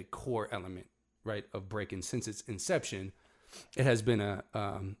a core element, right, of breaking. Since its inception, it has been a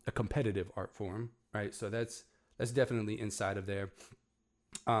competitive art form, right? So that's definitely inside of there.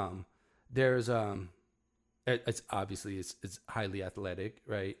 There's it's obviously it's highly athletic,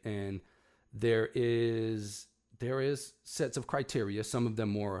 right? And there is sets of criteria, some of them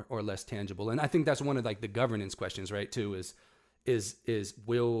more or less tangible. And I think that's one of the governance questions, right, too, is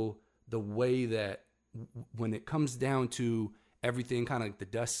will the way that when it comes down to everything, kind of the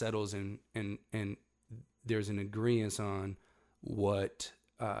dust settles and there's an agreement on what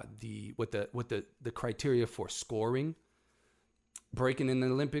the criteria for scoring breaking in the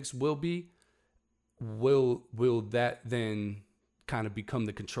Olympics will be, will that then kind of become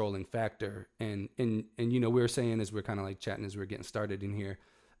the controlling factor? And we were saying, as we're kind of chatting as we're getting started in here,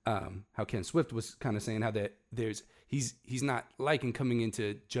 how Ken Swift was kind of saying how that he's not liking coming in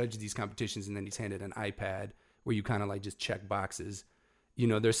to judge these competitions and then he's handed an iPad where you kind of just check boxes.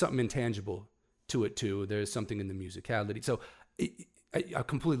 There's something intangible to it too. There's something in the musicality. So I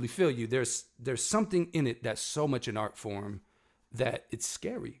completely feel you. There's something in it that's so much an art form that it's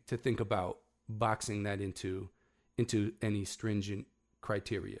scary to think about boxing that into any stringent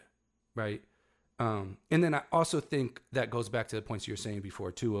criteria, right? And then I also think that goes back to the points you were saying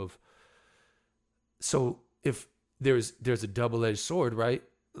before too of, so if there's a double-edged sword, right?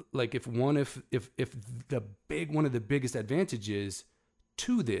 Like if one of the biggest advantages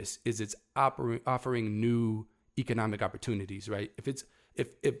to this is it's offering new economic opportunities, right?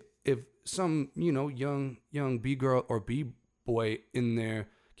 If some young B girl or B boy in their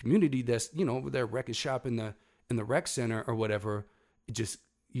community that's their record shop in the rec center or whatever, just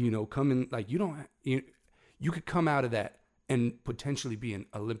come in, you could come out of that and potentially be an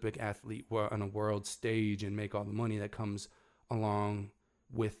Olympic athlete on a world stage and make all the money that comes along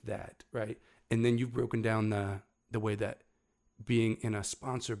with that, right? And then you've broken down the way that being in a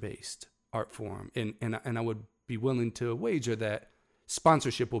sponsor-based art form, and I would be willing to wager that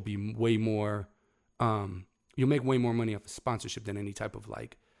sponsorship will be way more, you'll make way more money off of sponsorship than any type of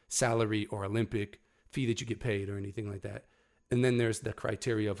salary or Olympic fee that you get paid or anything like that. And then there's the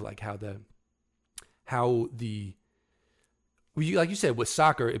criteria of how the like you said with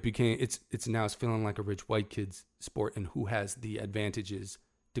soccer, it's now feeling like a rich white kid's sport, and who has the advantages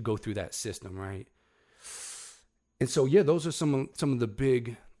to go through that system, right? And so yeah, those are some of the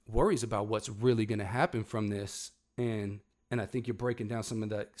big worries about what's really going to happen from this, and I think you're breaking down some of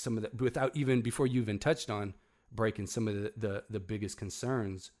that before you even touched on breaking some of the biggest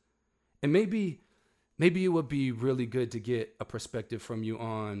concerns. And maybe it would be really good to get a perspective from you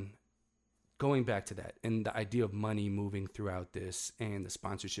on going back to that and the idea of money moving throughout this, and the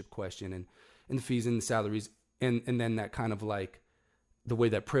sponsorship question, and the fees and the salaries, and then that kind of the way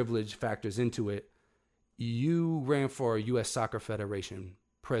that privilege factors into it. You ran for a U.S. Soccer Federation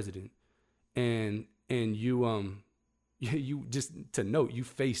president, and you just to note, you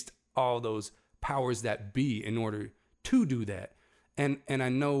faced all those powers that be in order to do that. And I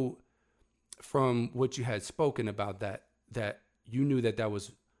know from what you had spoken about that you knew that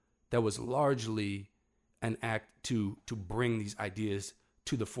was largely an act to bring these ideas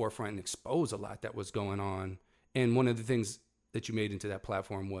to the forefront and expose a lot that was going on. And one of the things that you made into that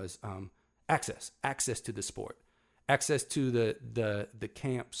platform was access to the sport, access to the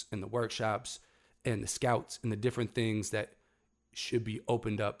camps and the workshops and the scouts and the different things that should be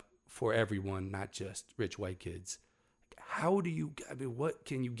opened up for everyone, not just rich white kids. What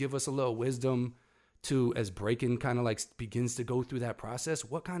can you give us a little wisdom to, as Breaking kind of like begins to go through that process?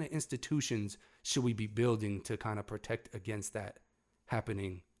 What kind of institutions should we be building to kind of protect against that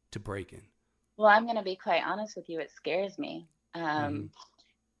happening to Breaking? Well, I'm going to be quite honest with you. It scares me.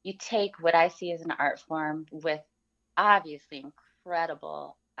 You take what I see as an art form with obviously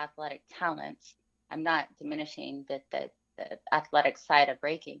incredible athletic talents. I'm not diminishing the athletic side of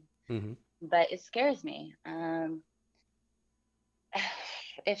breaking, but it scares me.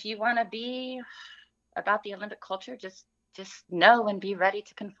 If you want to be about the Olympic culture, just know and be ready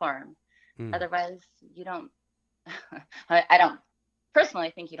to conform. Otherwise, you don't. I don't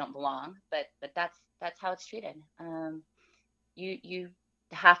personally think you don't belong, but that's how it's treated. You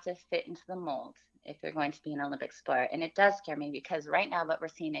have to fit into the mold if you're going to be an Olympic sport, and it does scare me because right now what we're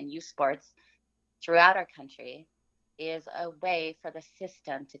seeing in youth sports throughout our country is a way for the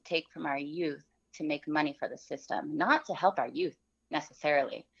system to take from our youth to make money for the system, not to help our youth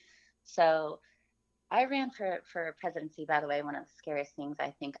necessarily. So I ran for presidency, by the way, one of the scariest things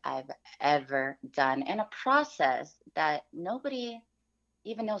I think I've ever done, and a process that nobody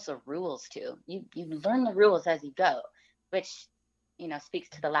even knows the rules to. You learn the rules as you go, which speaks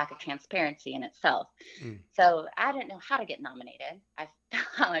to the lack of transparency in itself. So I didn't know how to get nominated.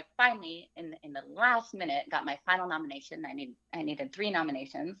 I finally, in the last minute, got my final nomination. I needed 3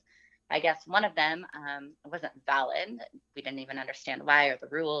 nominations. I guess one of them wasn't valid. We didn't even understand why or the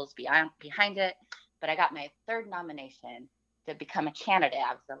rules behind it. But I got my 3rd nomination to become a candidate.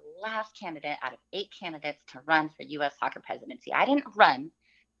 I was the last candidate out of 8 candidates to run for U.S. soccer presidency. I didn't run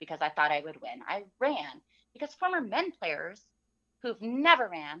because I thought I would win. I ran because former men players who've never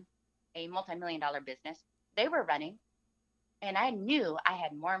ran a multi-million-dollar business, they were running. And I knew I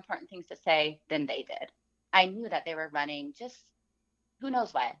had more important things to say than they did. I knew that they were running just who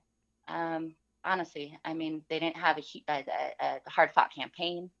knows why. Honestly, I mean, they didn't have a hard-fought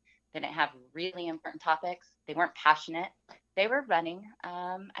campaign. They didn't have really important topics. They weren't passionate. They were running,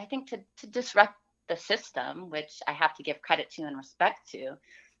 I think, to disrupt the system, which I have to give credit to and respect to.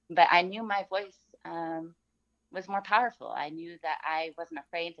 But I knew my voice was more powerful. I knew that I wasn't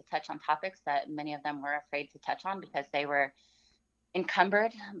afraid to touch on topics that many of them were afraid to touch on because they were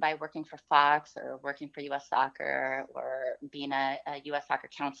encumbered by working for Fox or working for U.S. Soccer or being a U.S. Soccer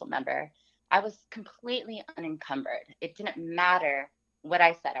Council member. I was completely unencumbered. It didn't matter what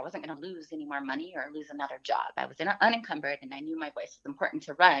I said. I wasn't going to lose any more money or lose another job. I was unencumbered, and I knew my voice was important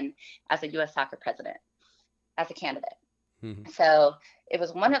to run as a U.S. Soccer president, as a candidate. So it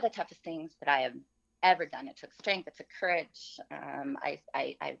was one of the toughest things that I have ever done. It took strength. It took courage.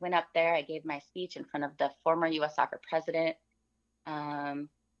 I went up there. I gave my speech in front of the former U.S. Soccer president.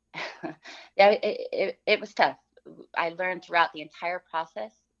 It was tough. I learned throughout the entire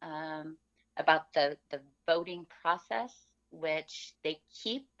process about the voting process, which they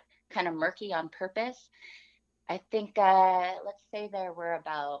keep kind of murky on purpose. I think, let's say there were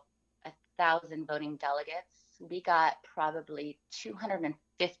about 1,000 voting delegates. We got probably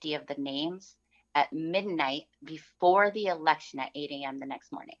 250 of the names at midnight before the election at 8 a.m. the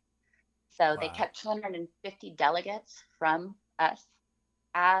next morning. So they kept 250 delegates from us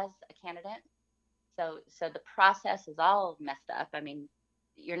as a candidate. So the process is all messed up. I mean,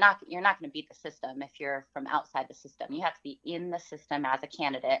 you're not going to beat the system if you're from outside the system. You have to be in the system as a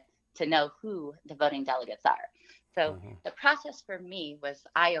candidate to know who the voting delegates are. So the process for me was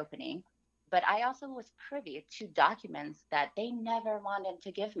eye-opening, but I also was privy to documents that they never wanted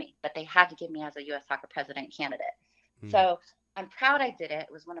to give me, but they had to give me as a U.S. Soccer president candidate. So I'm proud I did it.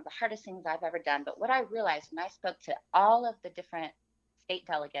 It was one of the hardest things I've ever done. But what I realized when I spoke to all of the different state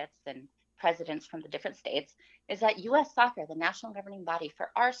delegates and presidents from the different states is that U.S. Soccer, the national governing body for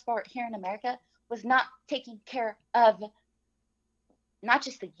our sport here in America, was not taking care of not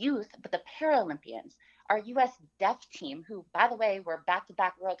just the youth, but the Paralympians. Our U.S. deaf team, who, by the way, were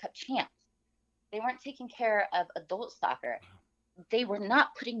back-to-back World Cup champs, they weren't taking care of adult soccer. They were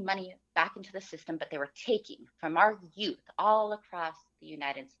not putting money back into the system, but they were taking from our youth all across the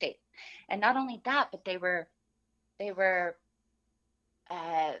United States. And not only that, but they were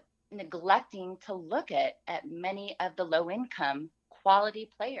neglecting to look at many of the low-income quality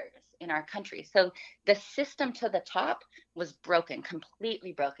players in our country. So the system to the top was broken,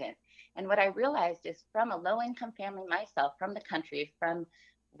 completely broken. And what I realized is, from a low-income family myself, from the country, from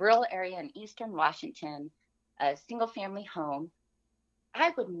rural area in Eastern Washington, a single family home,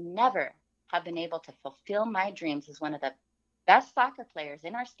 I would never have been able to fulfill my dreams as one of the best soccer players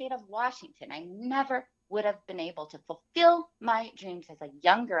in our state of Washington. I never would have been able to fulfill my dreams as a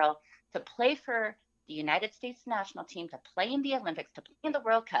young girl to play for the United States national team, to play in the Olympics, to play in the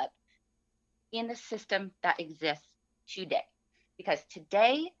World Cup in the system that exists today. Because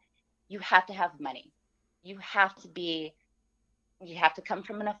today you have to have money. You have to come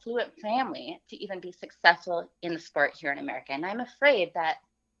from an affluent family to even be successful in the sport here in America. And I'm afraid that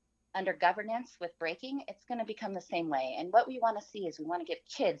under governance with breaking, it's going to become the same way. And what we want to see is we want to give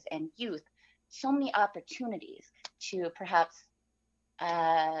kids and youth so many opportunities to perhaps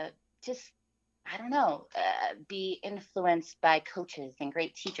just, I don't know, be influenced by coaches and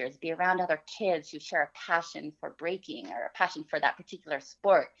great teachers, be around other kids who share a passion for breaking or a passion for that particular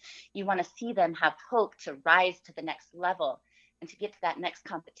sport. You want to see them have hope to rise to the next level and to get to that next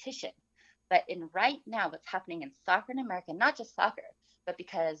competition. But in right now, what's happening in soccer in America, not just soccer, but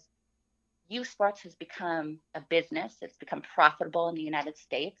because youth sports has become a business, it's become profitable in the United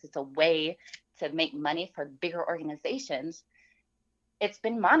States, it's a way to make money for bigger organizations, it's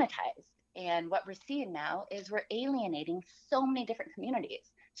been monetized. And what we're seeing now is we're alienating so many different communities.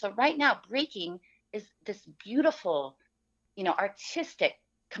 So right now, breaking is this beautiful, artistic,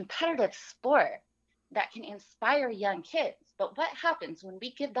 competitive sport that can inspire young kids. But what happens when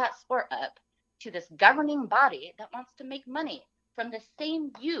we give that sport up to this governing body that wants to make money from the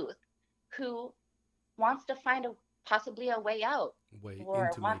same youth who wants to find possibly a way out, or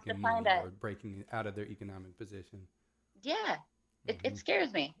into wants making to find money or breaking out of their economic position? Yeah, it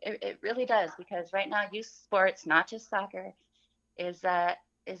scares me. It really does, because right now youth sports, not just soccer, is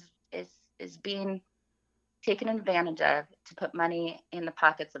being taken advantage of to put money in the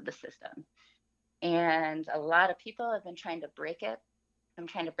pockets of the system. And a lot of people have been trying to break it. I'm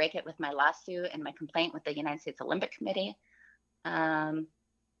trying to break it with my lawsuit and my complaint with the United States Olympic Committee.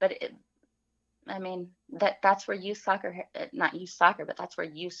 But that's where youth soccer, not youth soccer, but that's where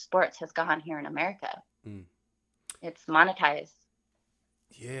youth sports has gone here in America. It's monetized.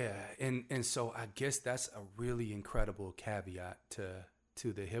 Yeah, and so I guess that's a really incredible caveat to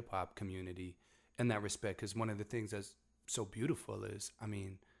the hip hop community in that respect, because one of the things that's so beautiful is,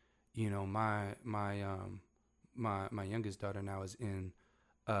 my youngest daughter now is in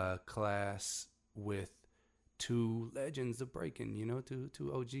a class with two legends of breaking,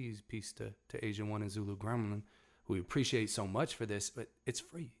 two OGs, peace to Asian One and Zulu Gremlin, who we appreciate so much for this, but it's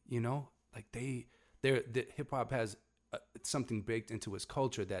free, like the hip hop has something baked into its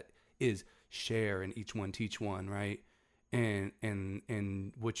culture that is share and each one teach one, right? And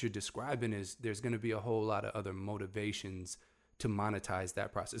what you're describing is there's going to be a whole lot of other motivations to monetize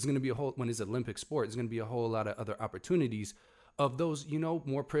that process. It's going to be when it's Olympic sport, it's going to be a whole lot of other opportunities of those,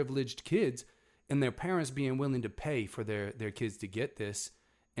 more privileged kids and their parents being willing to pay for their kids to get this.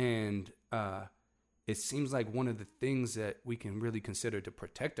 And it seems like one of the things that we can really consider to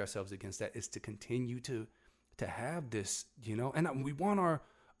protect ourselves against that is to continue to have this, and we want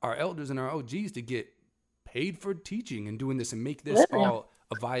our elders and our OGs to get paid for teaching and doing this and make this all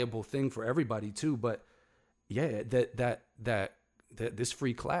a viable thing for everybody too. But yeah, that this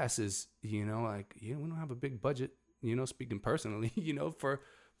free class is, we don't have a big budget, speaking personally, for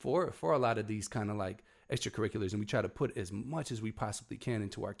a lot of these kind of like extracurriculars, and we try to put as much as we possibly can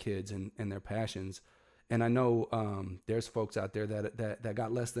into our kids and their passions. And I know there's folks out there that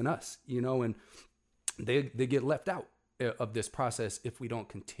got less than us, and they get left out of this process if we don't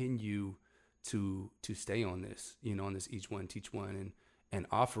continue to stay on this, on this each one teach one and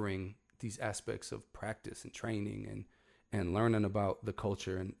offering these aspects of practice and training and learning about the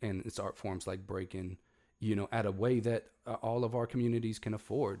culture and its art forms like breaking, at a way that all of our communities can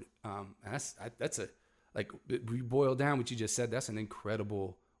afford. We boil down what you just said. That's an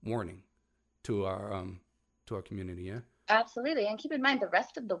incredible warning to our community. Yeah. Absolutely. And keep in mind the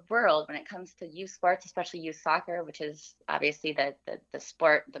rest of the world, when it comes to youth sports, especially youth soccer, which is obviously the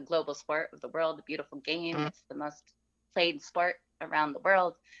sport, the global sport of the world, the beautiful game. It's the most played sport around the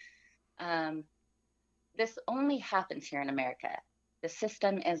world. This only happens here in America. The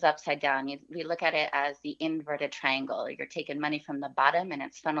system is upside down. We look at it as the inverted triangle. You're taking money from the bottom and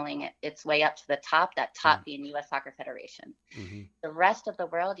it's funneling its way up to the top, that top being U.S. Soccer Federation. Mm-hmm. The rest of the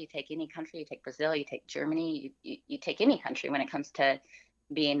world, you take any country, you take Brazil, you take Germany, you take any country when it comes to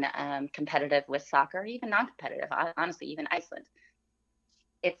being competitive with soccer, even non-competitive, honestly, even Iceland.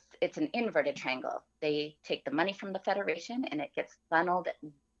 It's an inverted triangle. They take the money from the federation and it gets funneled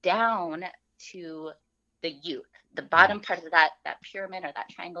down to the youth. The bottom part of that pyramid or that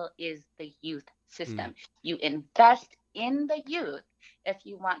triangle is the youth system. You invest in the youth if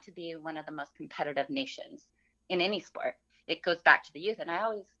you want to be one of the most competitive nations in any sport. It goes back to the youth. And I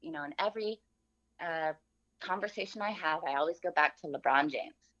always, in every conversation I have, I always go back to LeBron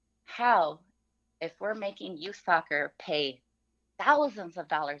James. How, if we're making youth soccer pay thousands of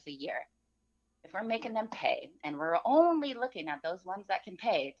dollars a year, if we're making them pay, and we're only looking at those ones that can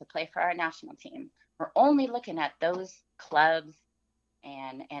pay to play for our national team, we're only looking at those clubs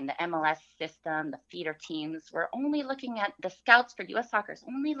and the MLS system, the feeder teams. We're only looking at the scouts for U.S. Soccer,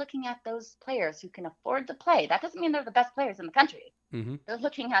 only looking at those players who can afford to play. That doesn't mean they're the best players in the country. Mm-hmm. They're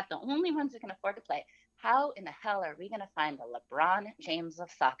looking at the only ones who can afford to play. How in the hell are we going to find the LeBron James of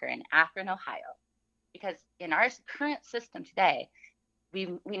soccer in Akron, Ohio? Because in our current system today,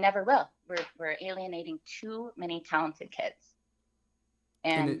 we never will. We're alienating too many talented kids.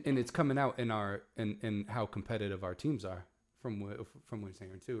 And it's coming out in how competitive our teams are. From what you're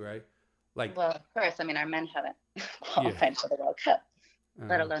saying too, right? Like, well, of course. I mean, our men haven't qualified for the World Cup,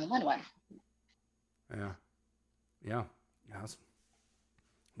 let alone won one. Yeah.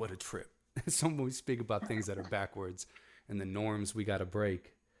 What a trip! When we speak about things that are backwards and the norms we got to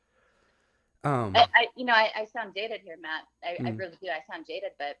break. I sound jaded here, Matt. I really do. I sound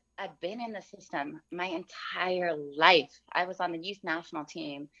jaded, but I've been in the system my entire life. I was on the youth national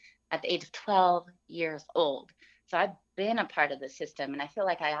team at the age of 12 years old. So I've been a part of the system, and I feel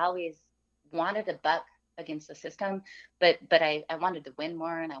like I always wanted to buck against the system, but I wanted to win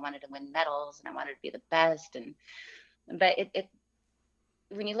more, and I wanted to win medals, and I wanted to be the best. But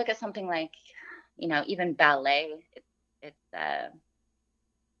when you look at something like, even ballet, it's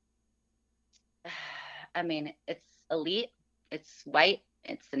elite, it's white,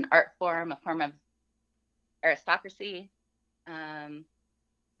 it's an art form, a form of aristocracy.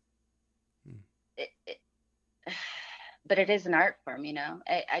 But it is an art form,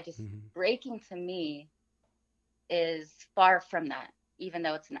 I just, breaking to me is far from that. Even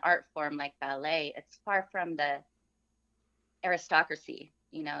though it's an art form like ballet, it's far from the aristocracy,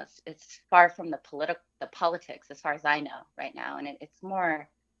 it's far from the politics as far as I know right now. And it's more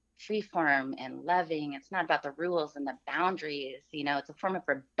freeform and loving. It's not about the rules and the boundaries, it's a form of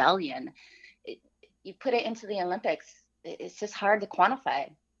rebellion. You put it into the Olympics, it's just hard to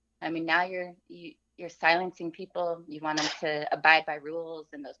quantify. I mean, now you're silencing people. You want them to abide by rules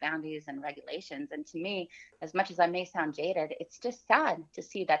and those boundaries and regulations. And to me, as much as I may sound jaded, it's just sad to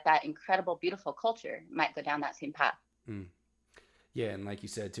see that incredible, beautiful culture might go down that same path. Yeah. And like you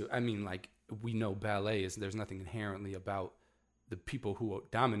said too, I mean, like, we know ballet there's nothing inherently about the people who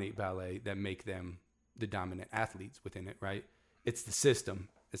dominate ballet that make them the dominant athletes within it, right? It's the system.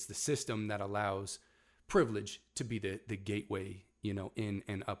 It's the system that allows privilege to be the gateway, in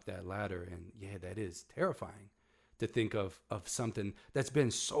and up that ladder. And yeah, that is terrifying to think of something that's been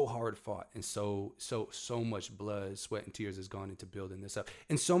so hard fought, and so much blood, sweat, and tears has gone into building this up.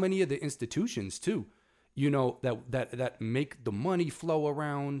 And so many of the institutions too, that make the money flow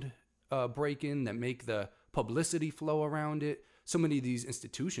around breaking, that make the publicity flow around it. So many of these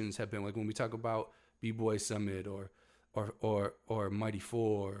institutions have been, like, when we talk about B-Boy Summit or Mighty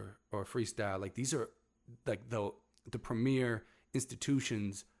Four or Freestyle, like, these are like the premier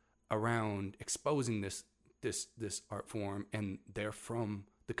institutions around exposing this art form, and they're from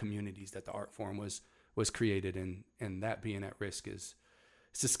the communities that the art form was created in, and that being at risk it's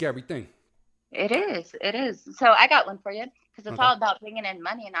a scary thing. It is. So I got one for you, because it's all about bringing in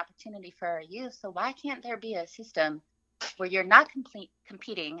money and opportunity for our youth. So why can't there be a system where you're not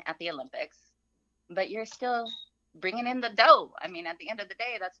competing at the Olympics, but you're still bringing in the dough? I mean, at the end of the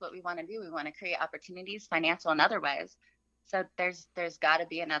day, that's what we want to do. We want to create opportunities, financial and otherwise. So there's got to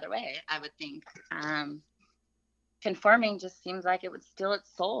be another way, I would think. Conforming just seems like it would steal its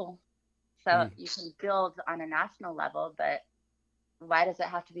soul. So you can build on a national level, but why does it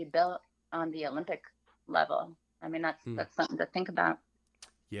have to be built on the Olympic level? I mean, that's something to think about.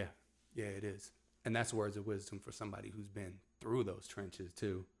 Yeah, it is. And that's words of wisdom for somebody who's been through those trenches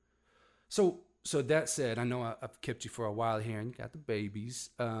too. So that said, I know I've kept you for a while here, and you got the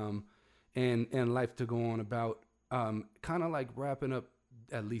babies, and life to go on about. Kind of like wrapping up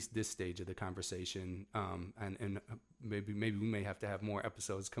at least this stage of the conversation, and maybe we may have to have more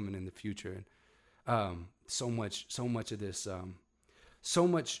episodes coming in the future. And so much of this, so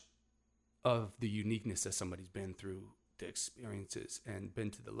much of the uniqueness that somebody's been through, the experiences, and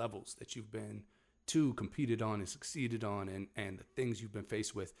been to the levels that you've been to, competed on and succeeded on, and the things you've been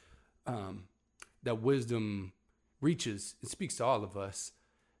faced with, that wisdom reaches and speaks to all of us.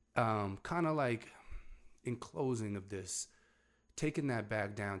 Kind of like, in closing of this, taking that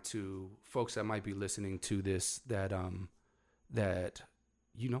back down to folks that might be listening to this, that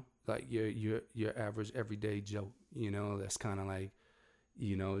like your average everyday Joe, that's kind of like,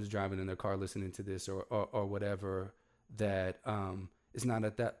 is driving in their car listening to this or whatever, that is not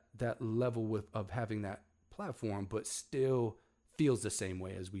at that level of having that platform, but still feels the same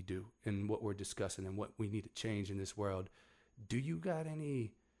way as we do in what we're discussing and what we need to change in this world. Do you got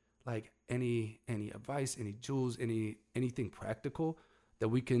any advice, any jewels, anything practical that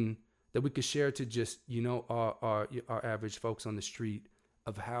we could share to just, our average folks on the street,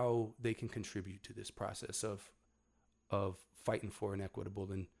 of how they can contribute to this process of fighting for an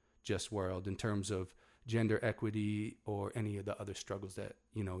equitable and just world, in terms of gender equity or any of the other struggles that,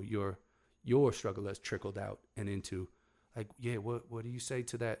 your struggle has trickled out and into? Like, yeah, what do you say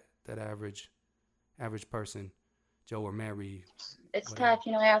to that average person, Joe or Mary? It's whatever.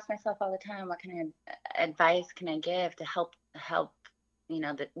 tough. I ask myself all the time, what kind of advice can I give to help,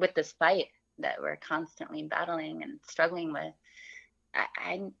 with this fight that we're constantly battling and struggling with.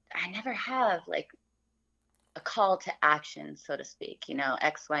 I never have like a call to action, so to speak,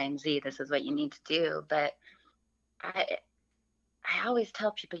 X, Y, and Z, this is what you need to do. But I always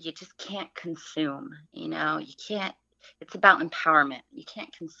tell people, you just can't consume, you can't, it's about empowerment. You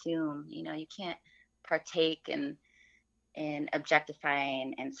can't consume, you can't partake in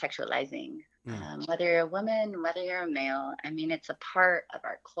objectifying and sexualizing, whether you're a woman, whether you're a male. I mean, it's a part of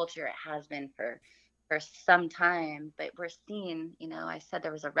our culture. It has been for some time, but we're seeing, I said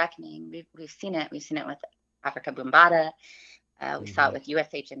there was a reckoning. We've seen it. We've seen it with Africa Bambaataa. We saw it with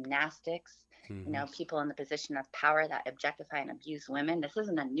USA Gymnastics. People in the position of power that objectify and abuse women. This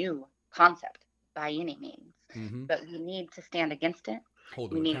isn't a new concept by any means, but we need to stand against it.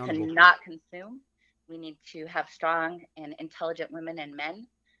 We need to not consume. We need to have strong and intelligent women and men.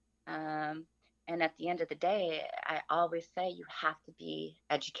 And at the end of the day, I always say you have to be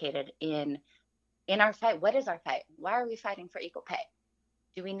educated in our fight. What is our fight? Why are we fighting for equal pay?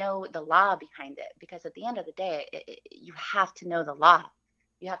 Do we know the law behind it? Because at the end of the day, you have to know the law.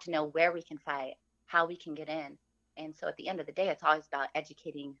 You have to know where we can fight, how we can get in. And so at the end of the day, it's always about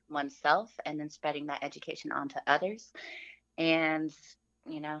educating oneself and then spreading that education onto others. And,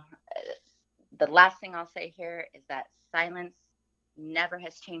 the last thing I'll say here is that silence never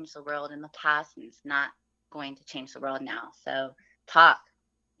has changed the world in the past, and it's not going to change the world now. So talk,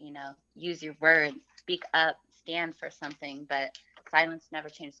 use your words, speak up, stand for something, but silence never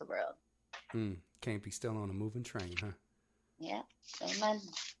changed the world. Can't be still on a moving train, huh? Yeah, amen.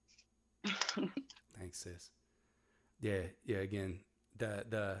 Thanks, sis. Yeah. Again,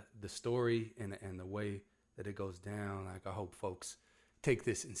 the story and the way that it goes down, like, I hope folks take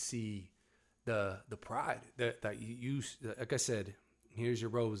this and see the pride that you like I said, here's your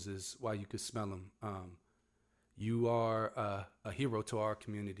roses while you could smell them. You are a hero to our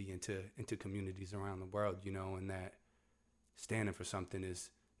community and to communities around the world, and that standing for something is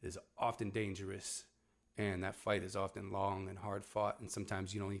often dangerous, and that fight is often long and hard fought, and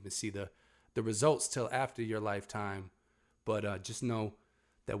sometimes you don't even see the results till after your lifetime. But just know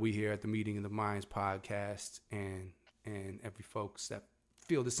that we here at the Meeting of the Minds podcast and every folks that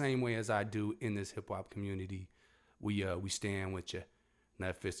feel the same way as I do in this hip hop community, we stand with you. And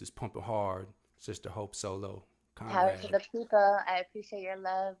that fist is pumping hard. Sister Hope Solo. Power to the people. I appreciate your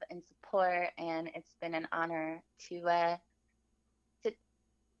love and support, and it's been an honor to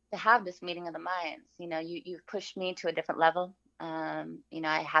have this Meeting of the Minds. You've pushed me to a different level.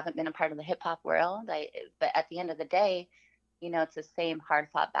 I haven't been a part of the hip hop world, but at the end of the day, it's the same hard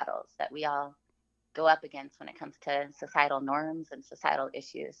fought battles that we all go up against when it comes to societal norms and societal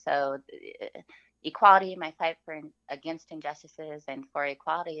issues. So equality, my fight against injustices and for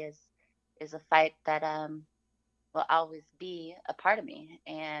equality is a fight that will always be a part of me,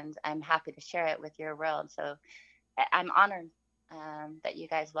 and I'm happy to share it with your world. So I'm honored that you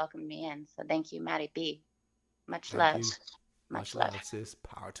guys welcomed me in. So thank you, Maddie B. Much love. Much love, sis.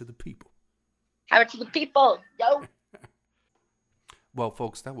 Power to the people. Power to the people. Yo. Well,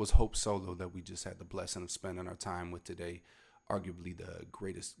 folks, that was Hope Solo that we just had the blessing of spending our time with today. Arguably the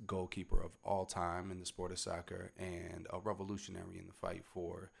greatest goalkeeper of all time in the sport of soccer, and a revolutionary in the fight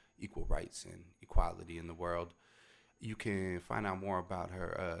for equal rights and equality in the world. You can find out more about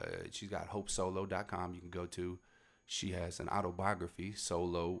her. She's got hopesolo.com you can go to. She has an autobiography,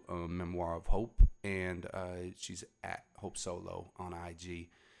 Solo, Memoir of Hope, and she's at Hope Solo on IG.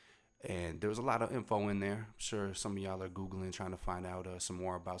 And there's a lot of info in there. I'm sure some of y'all are Googling, trying to find out some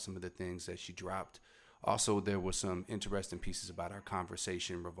more about some of the things that she dropped. Also, there were some interesting pieces about our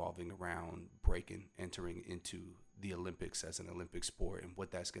conversation revolving around entering into the Olympics as an Olympic sport and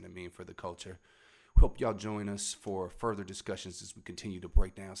what that's going to mean for the culture. We hope y'all join us for further discussions as we continue to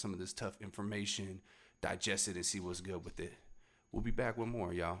break down some of this tough information, digest it, and see what's good with it. We'll be back with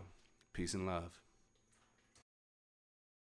more, y'all. Peace and love.